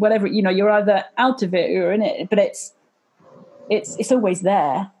 But whatever, you're either out of it or in it. But it's always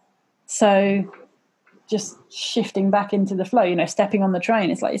there. So just shifting back into the flow, stepping on the train.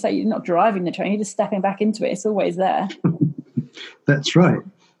 It's like you say, you're not driving the train; you're just stepping back into it. It's always there. That's right.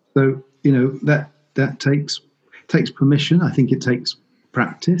 So that takes permission. I think it takes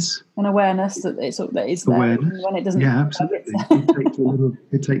practice and awareness that it's there. Awareness. When it doesn't. Yeah, absolutely.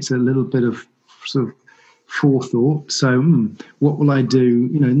 It takes a little bit of sort of forethought. So, what will I do?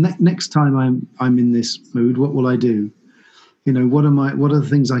 Next time I'm in this mood, what will I do? What are the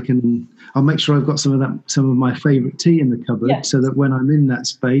things I can? I'll make sure I've got some of my favourite tea in the cupboard, so that when I'm in that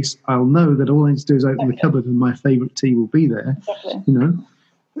space, I'll know that all I need to do is open the cupboard and my favourite tea will be there. Exactly.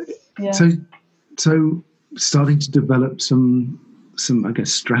 Yeah. So starting to develop some I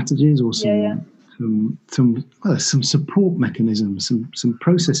guess strategies or some support mechanisms, some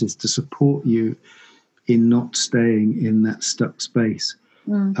processes to support you in not staying in that stuck space.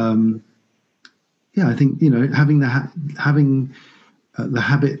 I think having the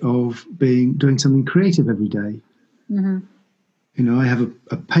habit of doing something creative every day. I have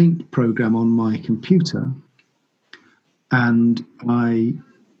a paint program on my computer, and I'm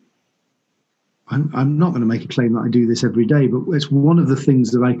not going to make a claim that I do this every day, but it's one of the things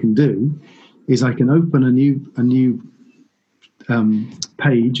that I can do is I can open a new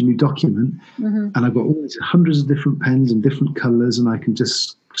page, a new document, and I've got all these hundreds of different pens and different colours, and I can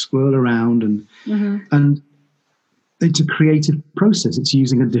just swirl around and it's a creative process. It's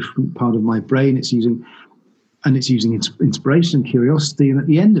using a different part of my brain. It's using and it's using inspiration and curiosity. And at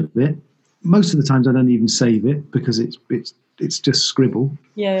the end of it, most of the times I don't even save it because it's just scribble.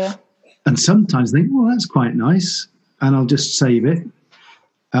 Yeah. And sometimes I think, well, that's quite nice, and I'll just save it.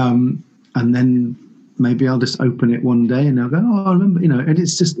 And then maybe I'll just open it one day and I'll go, oh, I remember, and it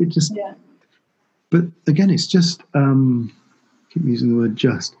just. Yeah. But again, it's just, keep using the word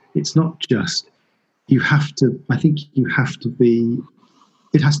just. It's not just. It has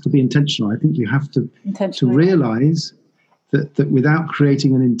to be intentional. I think you have to realize that without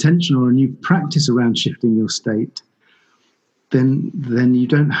creating an intention or a new practice around shifting your state, then you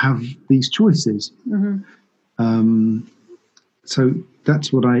don't have these choices. Mm-hmm. So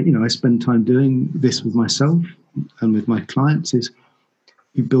that's what I spend time doing this with myself and with my clients, is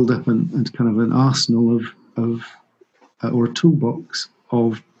you build up and kind of an arsenal of or a toolbox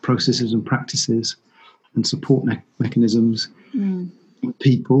of processes and practices and support mechanisms.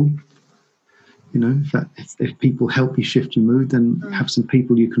 People, if people help you shift your mood, then have some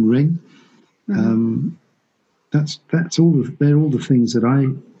people you can ring. That's all. They're all the things that I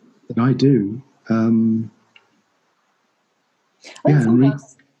do.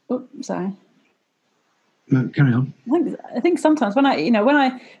 Sorry. No, carry on. I think sometimes when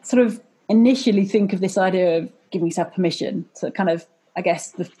I sort of initially think of this idea of giving yourself permission to kind of, I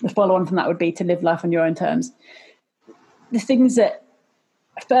guess the follow on from that would be to live life on your own terms. The things that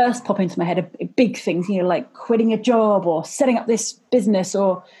first pop into my head are big things, like quitting a job or setting up this business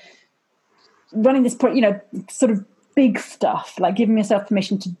or running this, sort of big stuff, like giving yourself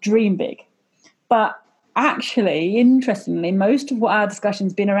permission to dream big. But actually, interestingly, most of what our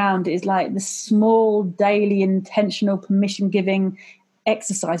discussion's been around is like the small, daily, intentional permission-giving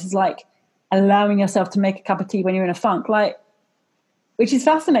exercises, like allowing yourself to make a cup of tea when you're in a funk, which is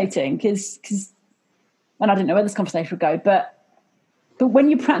fascinating because, and I didn't know where this conversation would go, but when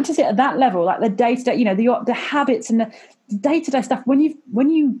you practice it at that level, like the day-to-day, the habits and the day-to-day stuff, when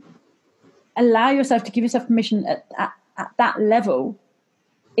you allow yourself to give yourself permission at that level,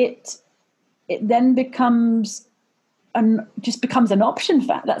 it then becomes an option for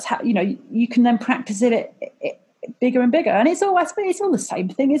that. That's how you can then practice it bigger and bigger, and it's all the same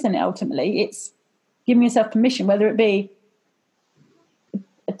thing, isn't it? Ultimately, it's giving yourself permission, whether it be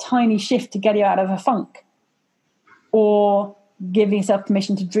a tiny shift to get you out of a funk, or giving yourself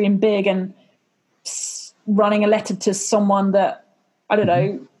permission to dream big and running a letter to someone that I don't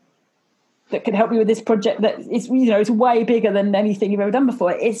know that could help you with this project that is it's way bigger than anything you've ever done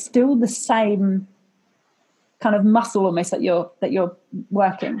before. It's still the same kind of muscle almost that you're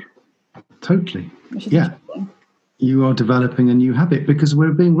working. Totally. Yeah. You are developing a new habit because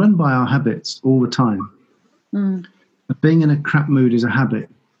we're being run by our habits all the time. Being in a crap mood is a habit.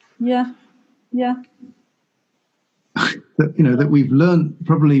 Yeah. that we've learned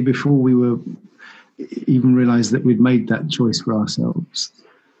probably before we were even realised that we'd made that choice for ourselves.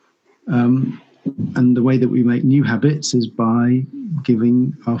 And the way that we make new habits is by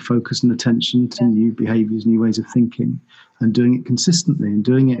giving our focus and attention to new behaviours, new ways of thinking, and doing it consistently, and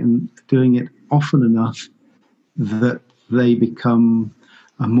doing it often enough that they become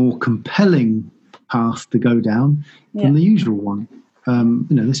a more compelling path to go down than the usual one.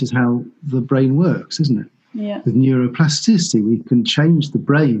 This is how the brain works, isn't it? Yeah. With neuroplasticity, we can change the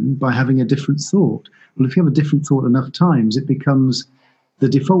brain by having a different thought. Well, if you have a different thought enough times, it becomes the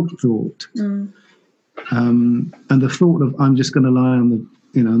default thought. And the thought of I'm just going to lie on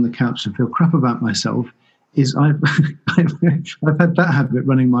the couch and feel crap about myself is I've had that habit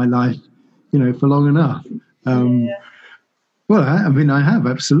running my life, for long enough. Well, I have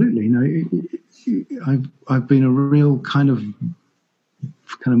absolutely. I've been a real kind of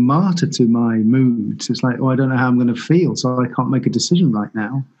martyr to my moods. It's like, I don't know how I'm going to feel, so I can't make a decision right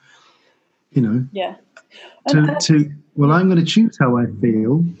now. Yeah. I'm going to choose how I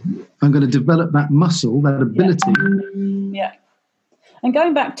feel. I'm going to develop that muscle, that ability. Yeah. And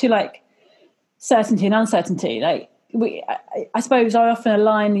going back to like certainty and uncertainty, like I suppose I often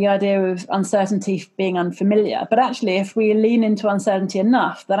align the idea of uncertainty being unfamiliar, but actually if we lean into uncertainty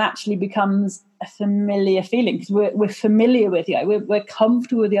enough, that actually becomes a familiar feeling because we're familiar with it. We're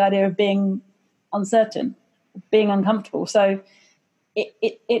comfortable with the idea of being uncertain, being uncomfortable. So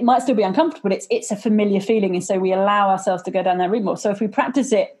it might still be uncomfortable, but it's a familiar feeling, and so we allow ourselves to go down that route more. So if we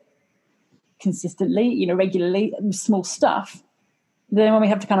practice it consistently, regularly, small stuff, then when we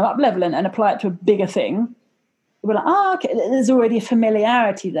have to kind of up level and apply it to a bigger thing, we're like, okay, there's already a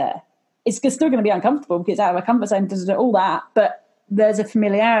familiarity there. It's still going to be uncomfortable because it's out of our comfort zone, does all that, but there's a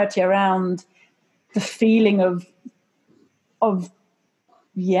familiarity around the feeling of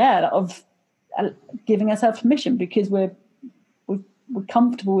giving ourselves permission because we're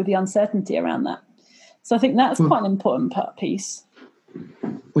comfortable with the uncertainty around that. So I think that's quite an important piece.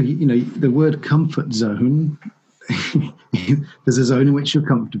 Well, the word comfort zone, there's a zone in which you're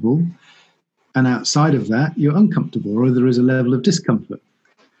comfortable, and outside of that, you're uncomfortable, or there is a level of discomfort.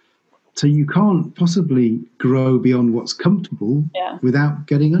 So you can't possibly grow beyond what's comfortable without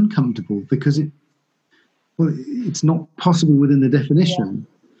getting uncomfortable, because it's not possible within the definition.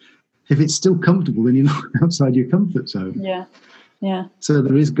 If it's still comfortable, then you're not outside your comfort zone. Yeah. So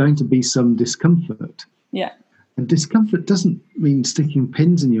there is going to be some discomfort. Yeah. And discomfort doesn't mean sticking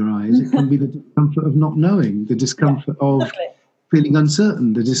pins in your eyes. It can be the discomfort of not knowing, the discomfort of feeling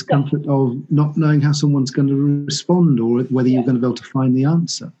uncertain, the discomfort of not knowing how someone's going to respond, or whether you're going to be able to find the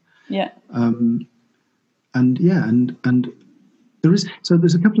answer. Yeah. And there's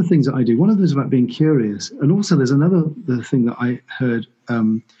a couple of things that I do. One of them is about being curious, and also there's the thing that I heard,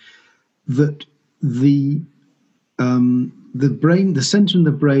 that the brain, the center in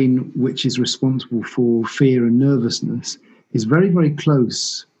the brain which is responsible for fear and nervousness, is very, very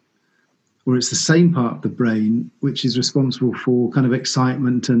close, or it's the same part of the brain which is responsible for kind of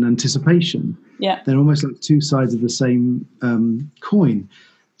excitement and anticipation. Yeah. They're almost like two sides of the same coin.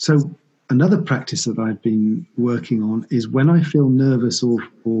 So another practice that I've been working on is when I feel nervous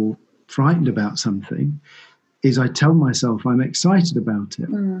or frightened about something, is I tell myself I'm excited about it.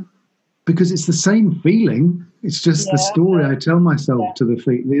 Because it's the same feeling. It's just the story I tell myself to the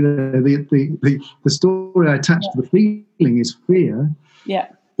feeling. The story I attach to the feeling is fear. Yeah.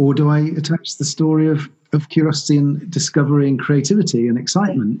 Or do I attach the story of curiosity and discovery and creativity and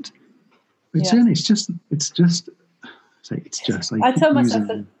excitement? It's just. I tell myself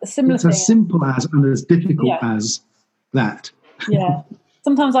a similar thing. It's as simple as and as difficult as that. Yeah.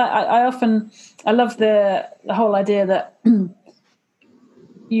 Sometimes I love the whole idea that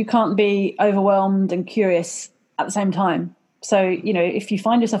you can't be overwhelmed and curious at the same time. So, if you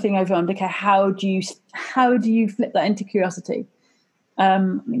find yourself being overwhelmed, okay, how do you flip that into curiosity? I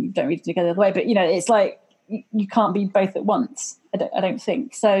mean, you don't read it the other way, but it's like you can't be both at once. I don't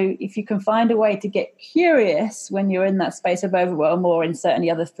think so. If you can find a way to get curious when you're in that space of overwhelm, or insert any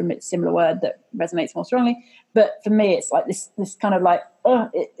other similar word that resonates more strongly. But for me, it's like this kind of like,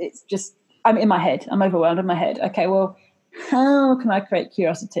 it's just, I'm in my head. I'm overwhelmed in my head. Okay, well, how can I create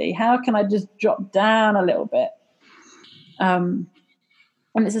curiosity? How can I just drop down a little bit? And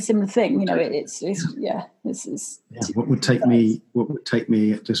it's a similar thing, What would take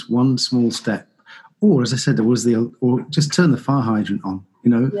me at just one small step, or as I said, or just turn the fire hydrant on,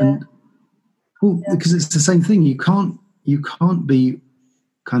 because it's the same thing. You can't be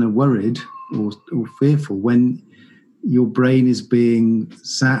kind of worried or fearful when your brain is being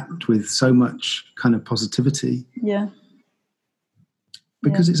zapped with so much kind of positivity. Yeah.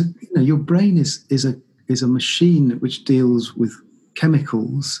 Because it's your brain is a machine which deals with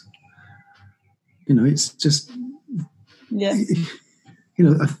chemicals. It's just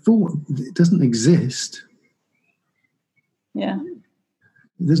a thought, it doesn't exist. Yeah.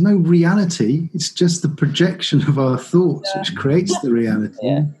 There's no reality. It's just the projection of our thoughts which creates the reality.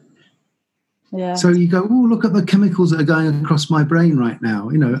 Yeah. Yeah. So you go, oh, look at the chemicals that are going across my brain right now,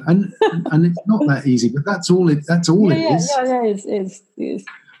 and it's not that easy, but that's all it is. Yeah, it is.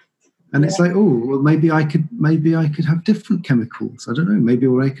 And it's like, oh, well, maybe I could have different chemicals. I don't know. Maybe,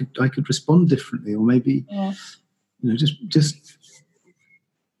 or I could respond differently, or maybe, just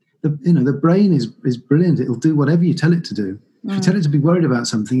the brain is brilliant. It'll do whatever you tell it to do. If you tell it to be worried about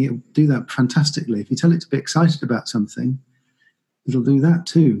something, it'll do that fantastically. If you tell it to be excited about something, it'll do that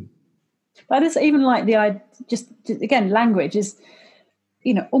too. But it's even like just again, language is,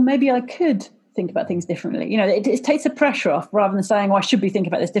 or maybe I could think about things differently. It takes the pressure off, rather than saying, I should be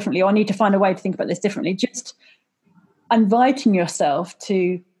thinking about this differently, or I need to find a way to think about this differently. Just inviting yourself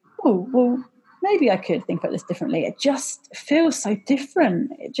to, maybe I could think about this differently. It just feels so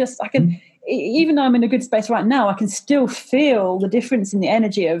different. I can, even though I'm in a good space right now, I can still feel the difference in the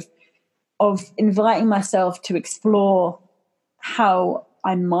energy of inviting myself to explore how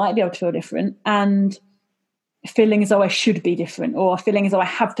I might be able to feel different, and feeling as though I should be different, or feeling as though I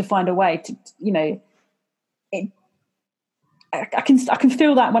have to find a way to, I can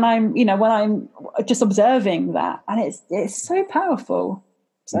feel that when I'm just observing that, and it's so powerful,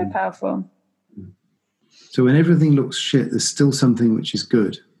 powerful. So when everything looks shit, there's still something which is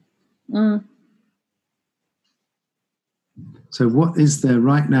good. So what is there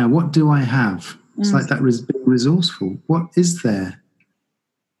right now? What do I have? It's like that being resourceful. What is there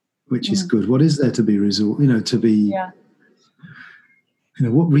which is good? What is there to be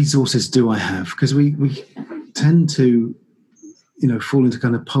what resources do I have? Because we tend to, fall into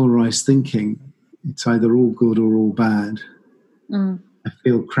kind of polarized thinking. It's either all good or all bad. I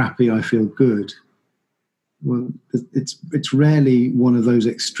feel crappy, I feel good. well, it's rarely one of those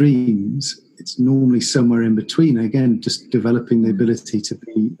extremes. It's normally somewhere in between. Again, just developing the ability to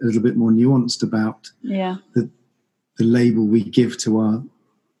be a little bit more nuanced about the label we give to our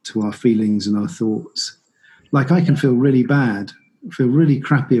feelings and our thoughts. Like, I can feel really bad, feel really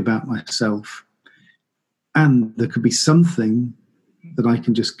crappy about myself, and there could be something that I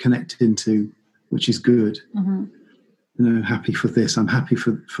can just connect into, which is good. Mm-hmm. You know, happy for this. I'm happy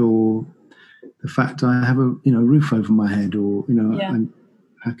for the fact I have a roof over my head, or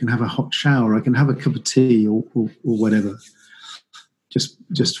I can have a hot shower. I can have a cup of tea, or whatever.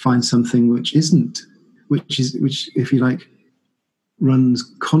 Just find something which if you like, runs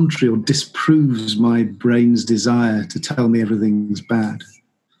contrary or disproves my brain's desire to tell me everything's bad.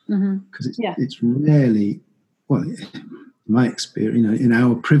 Because it's rarely, well, in my experience, in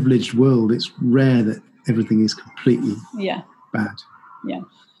our privileged world, it's rare that everything is completely bad.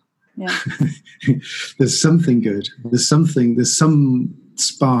 There's something good. There's some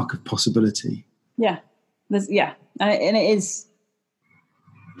spark of possibility. And it is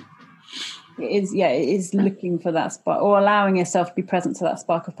looking for that spark, or allowing yourself to be present to that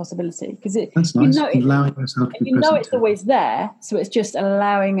spark of possibility. Because that's nice. Allowing yourself to be present. It's always there, so it's just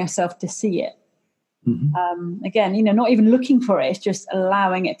allowing yourself to see it. Mm-hmm. Again, not even looking for it. It's just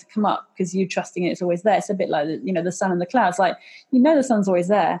allowing it to come up, because you're trusting it's always there. It's a bit like the sun and the clouds. Like, the sun's always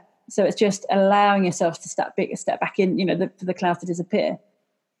there, so it's just allowing yourself to step back in. For the clouds to disappear.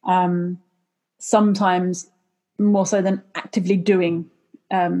 Sometimes more so than actively doing.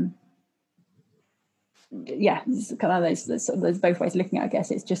 It's kind of there's both ways of looking at it, I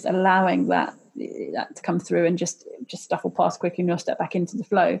guess. It's just allowing that to come through, and just stuff will pass quickly and you'll step back into the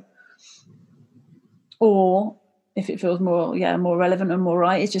flow. Or if it feels more relevant and more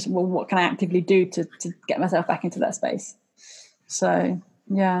right, it's just, well, what can I actively do to get myself back into that space? So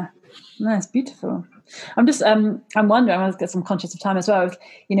it's beautiful. I'm just I'm wondering, I was some conscious of time as well,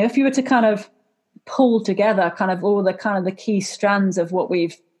 if you were to kind of pull together kind of all the key strands of what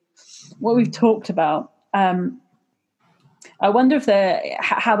we've talked about, I wonder if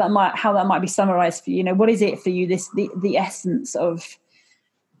how that might be summarized for you. What is it for you, the essence of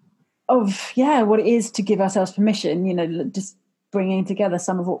what it is to give ourselves permission, just bringing together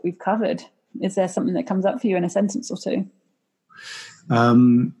some of what we've covered? Is there something that comes up for you in a sentence or two?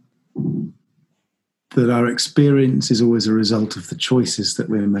 That our experience is always a result of the choices that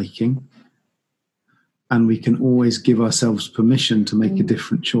we're making, and we can always give ourselves permission to make a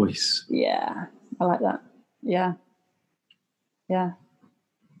different choice. Yeah, I like that. Yeah.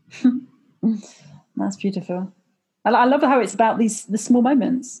 That's beautiful. I love how it's about the small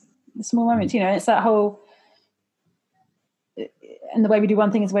moments. It's that whole, and the way we do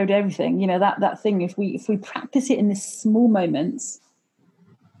one thing is the way we do everything. That thing. If we practice it in the small moments,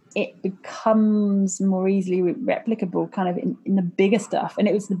 it becomes more easily replicable, kind of in the bigger stuff. And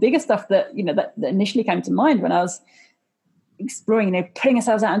it was the bigger stuff that that initially came to mind when I was exploring, putting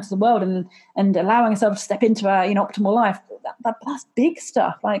ourselves out into the world and allowing ourselves to step into our optimal life. That's big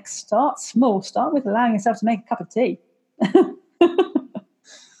stuff. Like, start small. Start with allowing yourself to make a cup of tea.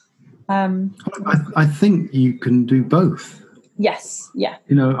 I think you can do both. Yes. Yeah.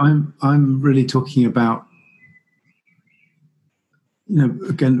 I'm really talking about,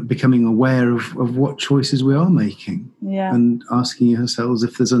 again, becoming aware of what choices we are making, and asking ourselves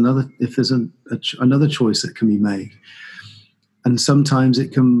if there's another choice that can be made. And sometimes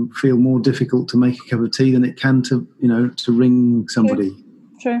it can feel more difficult to make a cup of tea than it can to ring somebody.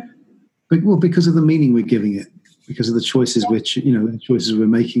 True. But, because of the meaning we're giving it, because of the choices the choices we're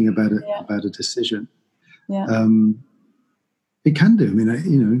making about a decision. Yeah. It can do.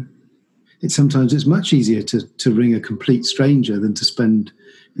 It's much easier to ring a complete stranger than to spend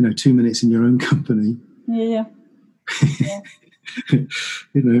 2 minutes in your own company. Yeah.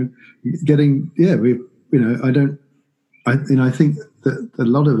 I think that a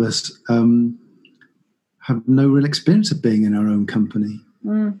lot of us have no real experience of being in our own company.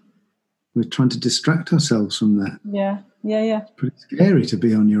 We're trying to distract ourselves from that. Yeah. It's pretty scary to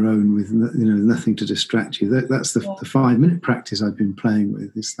be on your own with nothing to distract you. That's the 5-minute practice I've been playing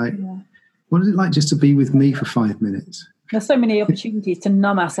with. It's like, what is it like just to be with me for 5 minutes? There's so many opportunities to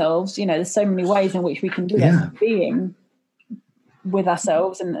numb ourselves. There's so many ways in which we can do that. Being with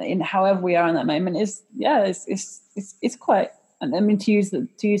ourselves and in however we are in that moment is it's quite. And I mean, to use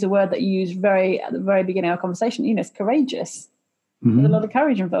a word that you used at the very beginning of our conversation, it's courageous. Mm-hmm. There's a lot of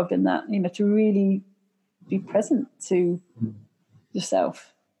courage involved in that. To really be present to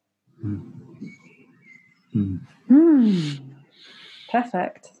yourself.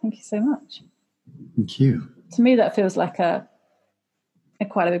 Perfect. Thank you so much. Thank you. To me, that feels like a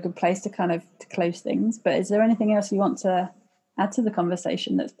quite a good place to kind of to close things. But is there anything else you want to add to the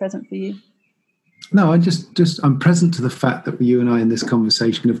conversation that's present for you? No, I'm present to the fact that you and I in this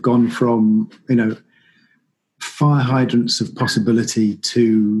conversation have gone from, fire hydrants of possibility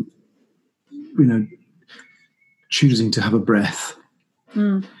to, choosing to have a breath.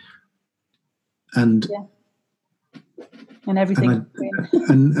 Mm. And everything.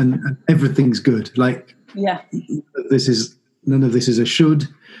 And everything's good. Like, none of this is a should,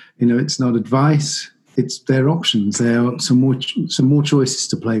 it's not advice. It's their options. There are some more choices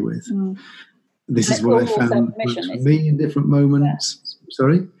to play with. Mm. This is what I found works for me in different moments. Yeah.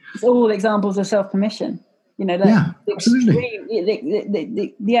 Sorry? It's all examples of self-permission. Absolutely.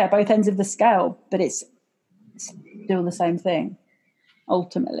 Both ends of the scale, but it's still the same thing,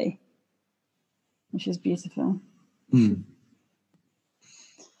 ultimately, which is beautiful. Mm.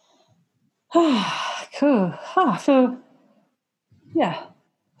 Cool. I feel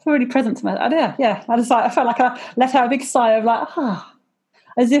really present to my idea. Yeah. I felt like I let out a big sigh of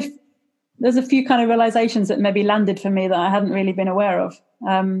as if there's a few kind of realizations that maybe landed for me that I hadn't really been aware of,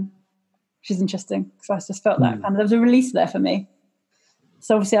 which is interesting because I just felt that there was a release there for me.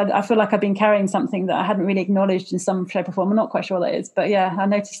 So obviously I feel like I've been carrying something that I hadn't really acknowledged in some shape or form. I'm not quite sure what that is, but yeah, I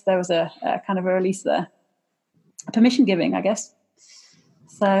noticed there was a kind of a release there, a permission giving, I guess.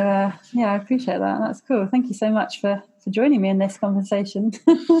 So I appreciate that. That's cool. Thank you so much for joining me in this conversation.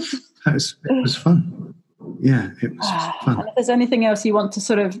 It was fun. Yeah, it was fun. And if there's anything else you want to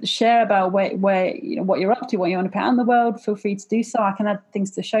sort of share about where what you're up to, what you want to put out in the world, feel free to do so. I can add things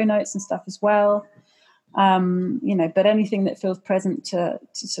to show notes and stuff as well. But anything that feels present to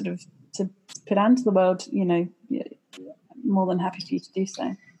sort of to put out into the world, more than happy for you to do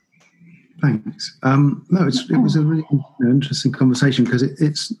so. Thanks. It was a really interesting conversation because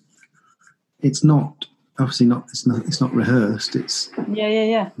it's not. Obviously not. It's not rehearsed. It's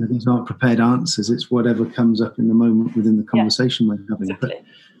These aren't prepared answers. It's whatever comes up in the moment within the conversation we're having. Exactly.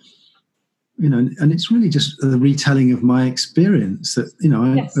 But and it's really just a retelling of my experience. That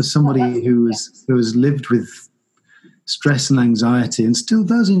as somebody who has lived with stress and anxiety and still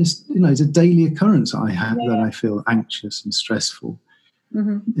does. It's a daily occurrence. That I feel anxious and stressful.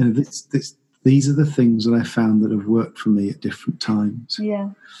 Mm-hmm. These are the things that I found that have worked for me at different times. Yeah.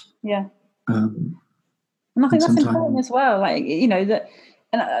 And I think that's important as well.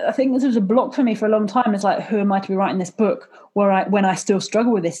 And I think this was a block for me for a long time. It's like, who am I to be writing this book when I still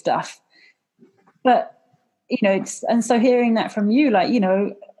struggle with this stuff? But, and so hearing that from you,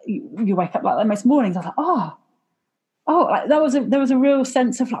 you wake up like that most mornings. I was like, there was a real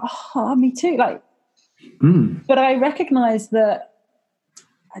sense of me too. But I recognize that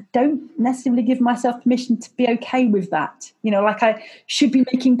I don't necessarily give myself permission to be okay with that. I should be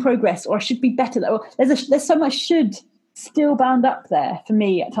making progress or I should be better. Or there's so much should still bound up there for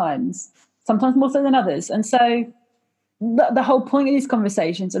me at times, sometimes more so than others. And so the whole point of these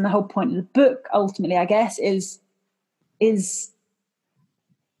conversations and the whole point of the book, ultimately, I guess, is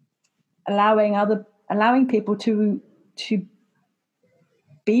allowing people to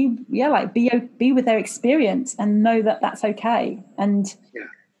be with their experience and know that that's okay. And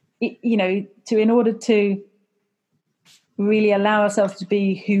in order to really allow ourselves to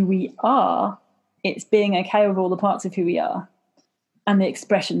be who we are, it's being okay with all the parts of who we are and the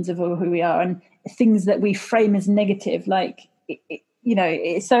expressions of all who we are and things that we frame as negative. So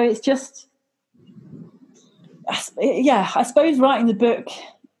it's just, I suppose writing the book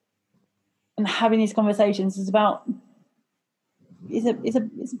and having these conversations is about,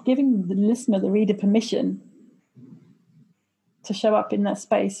 it's giving the listener, the reader, permission to show up in that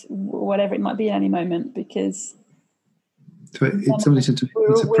space, whatever it might be at any moment, because somebody said to me,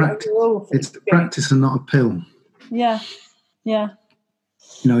 it's a practice. It's a practice and not a pill. Yeah. There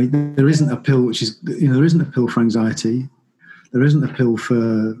isn't a pill there isn't a pill for anxiety. There isn't a pill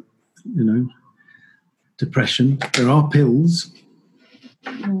for, depression. There are pills,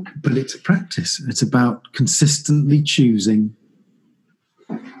 but it's a practice. It's about consistently choosing,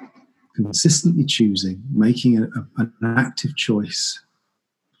 making an active choice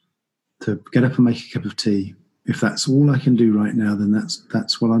to get up and make a cup of tea. If that's all I can do right now, then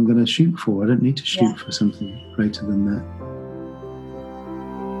that's what I'm going to shoot for. I don't need to shoot for something greater than that.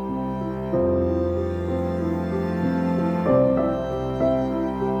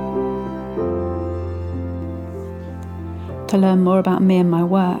 To learn more about me and my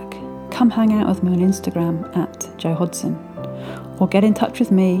work, come hang out with me on Instagram @JoHodson, or get in touch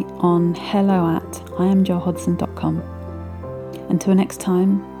with me on hello@IamJoHodson.com. Until next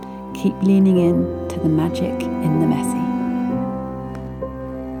time, keep leaning in to the magic in the messy.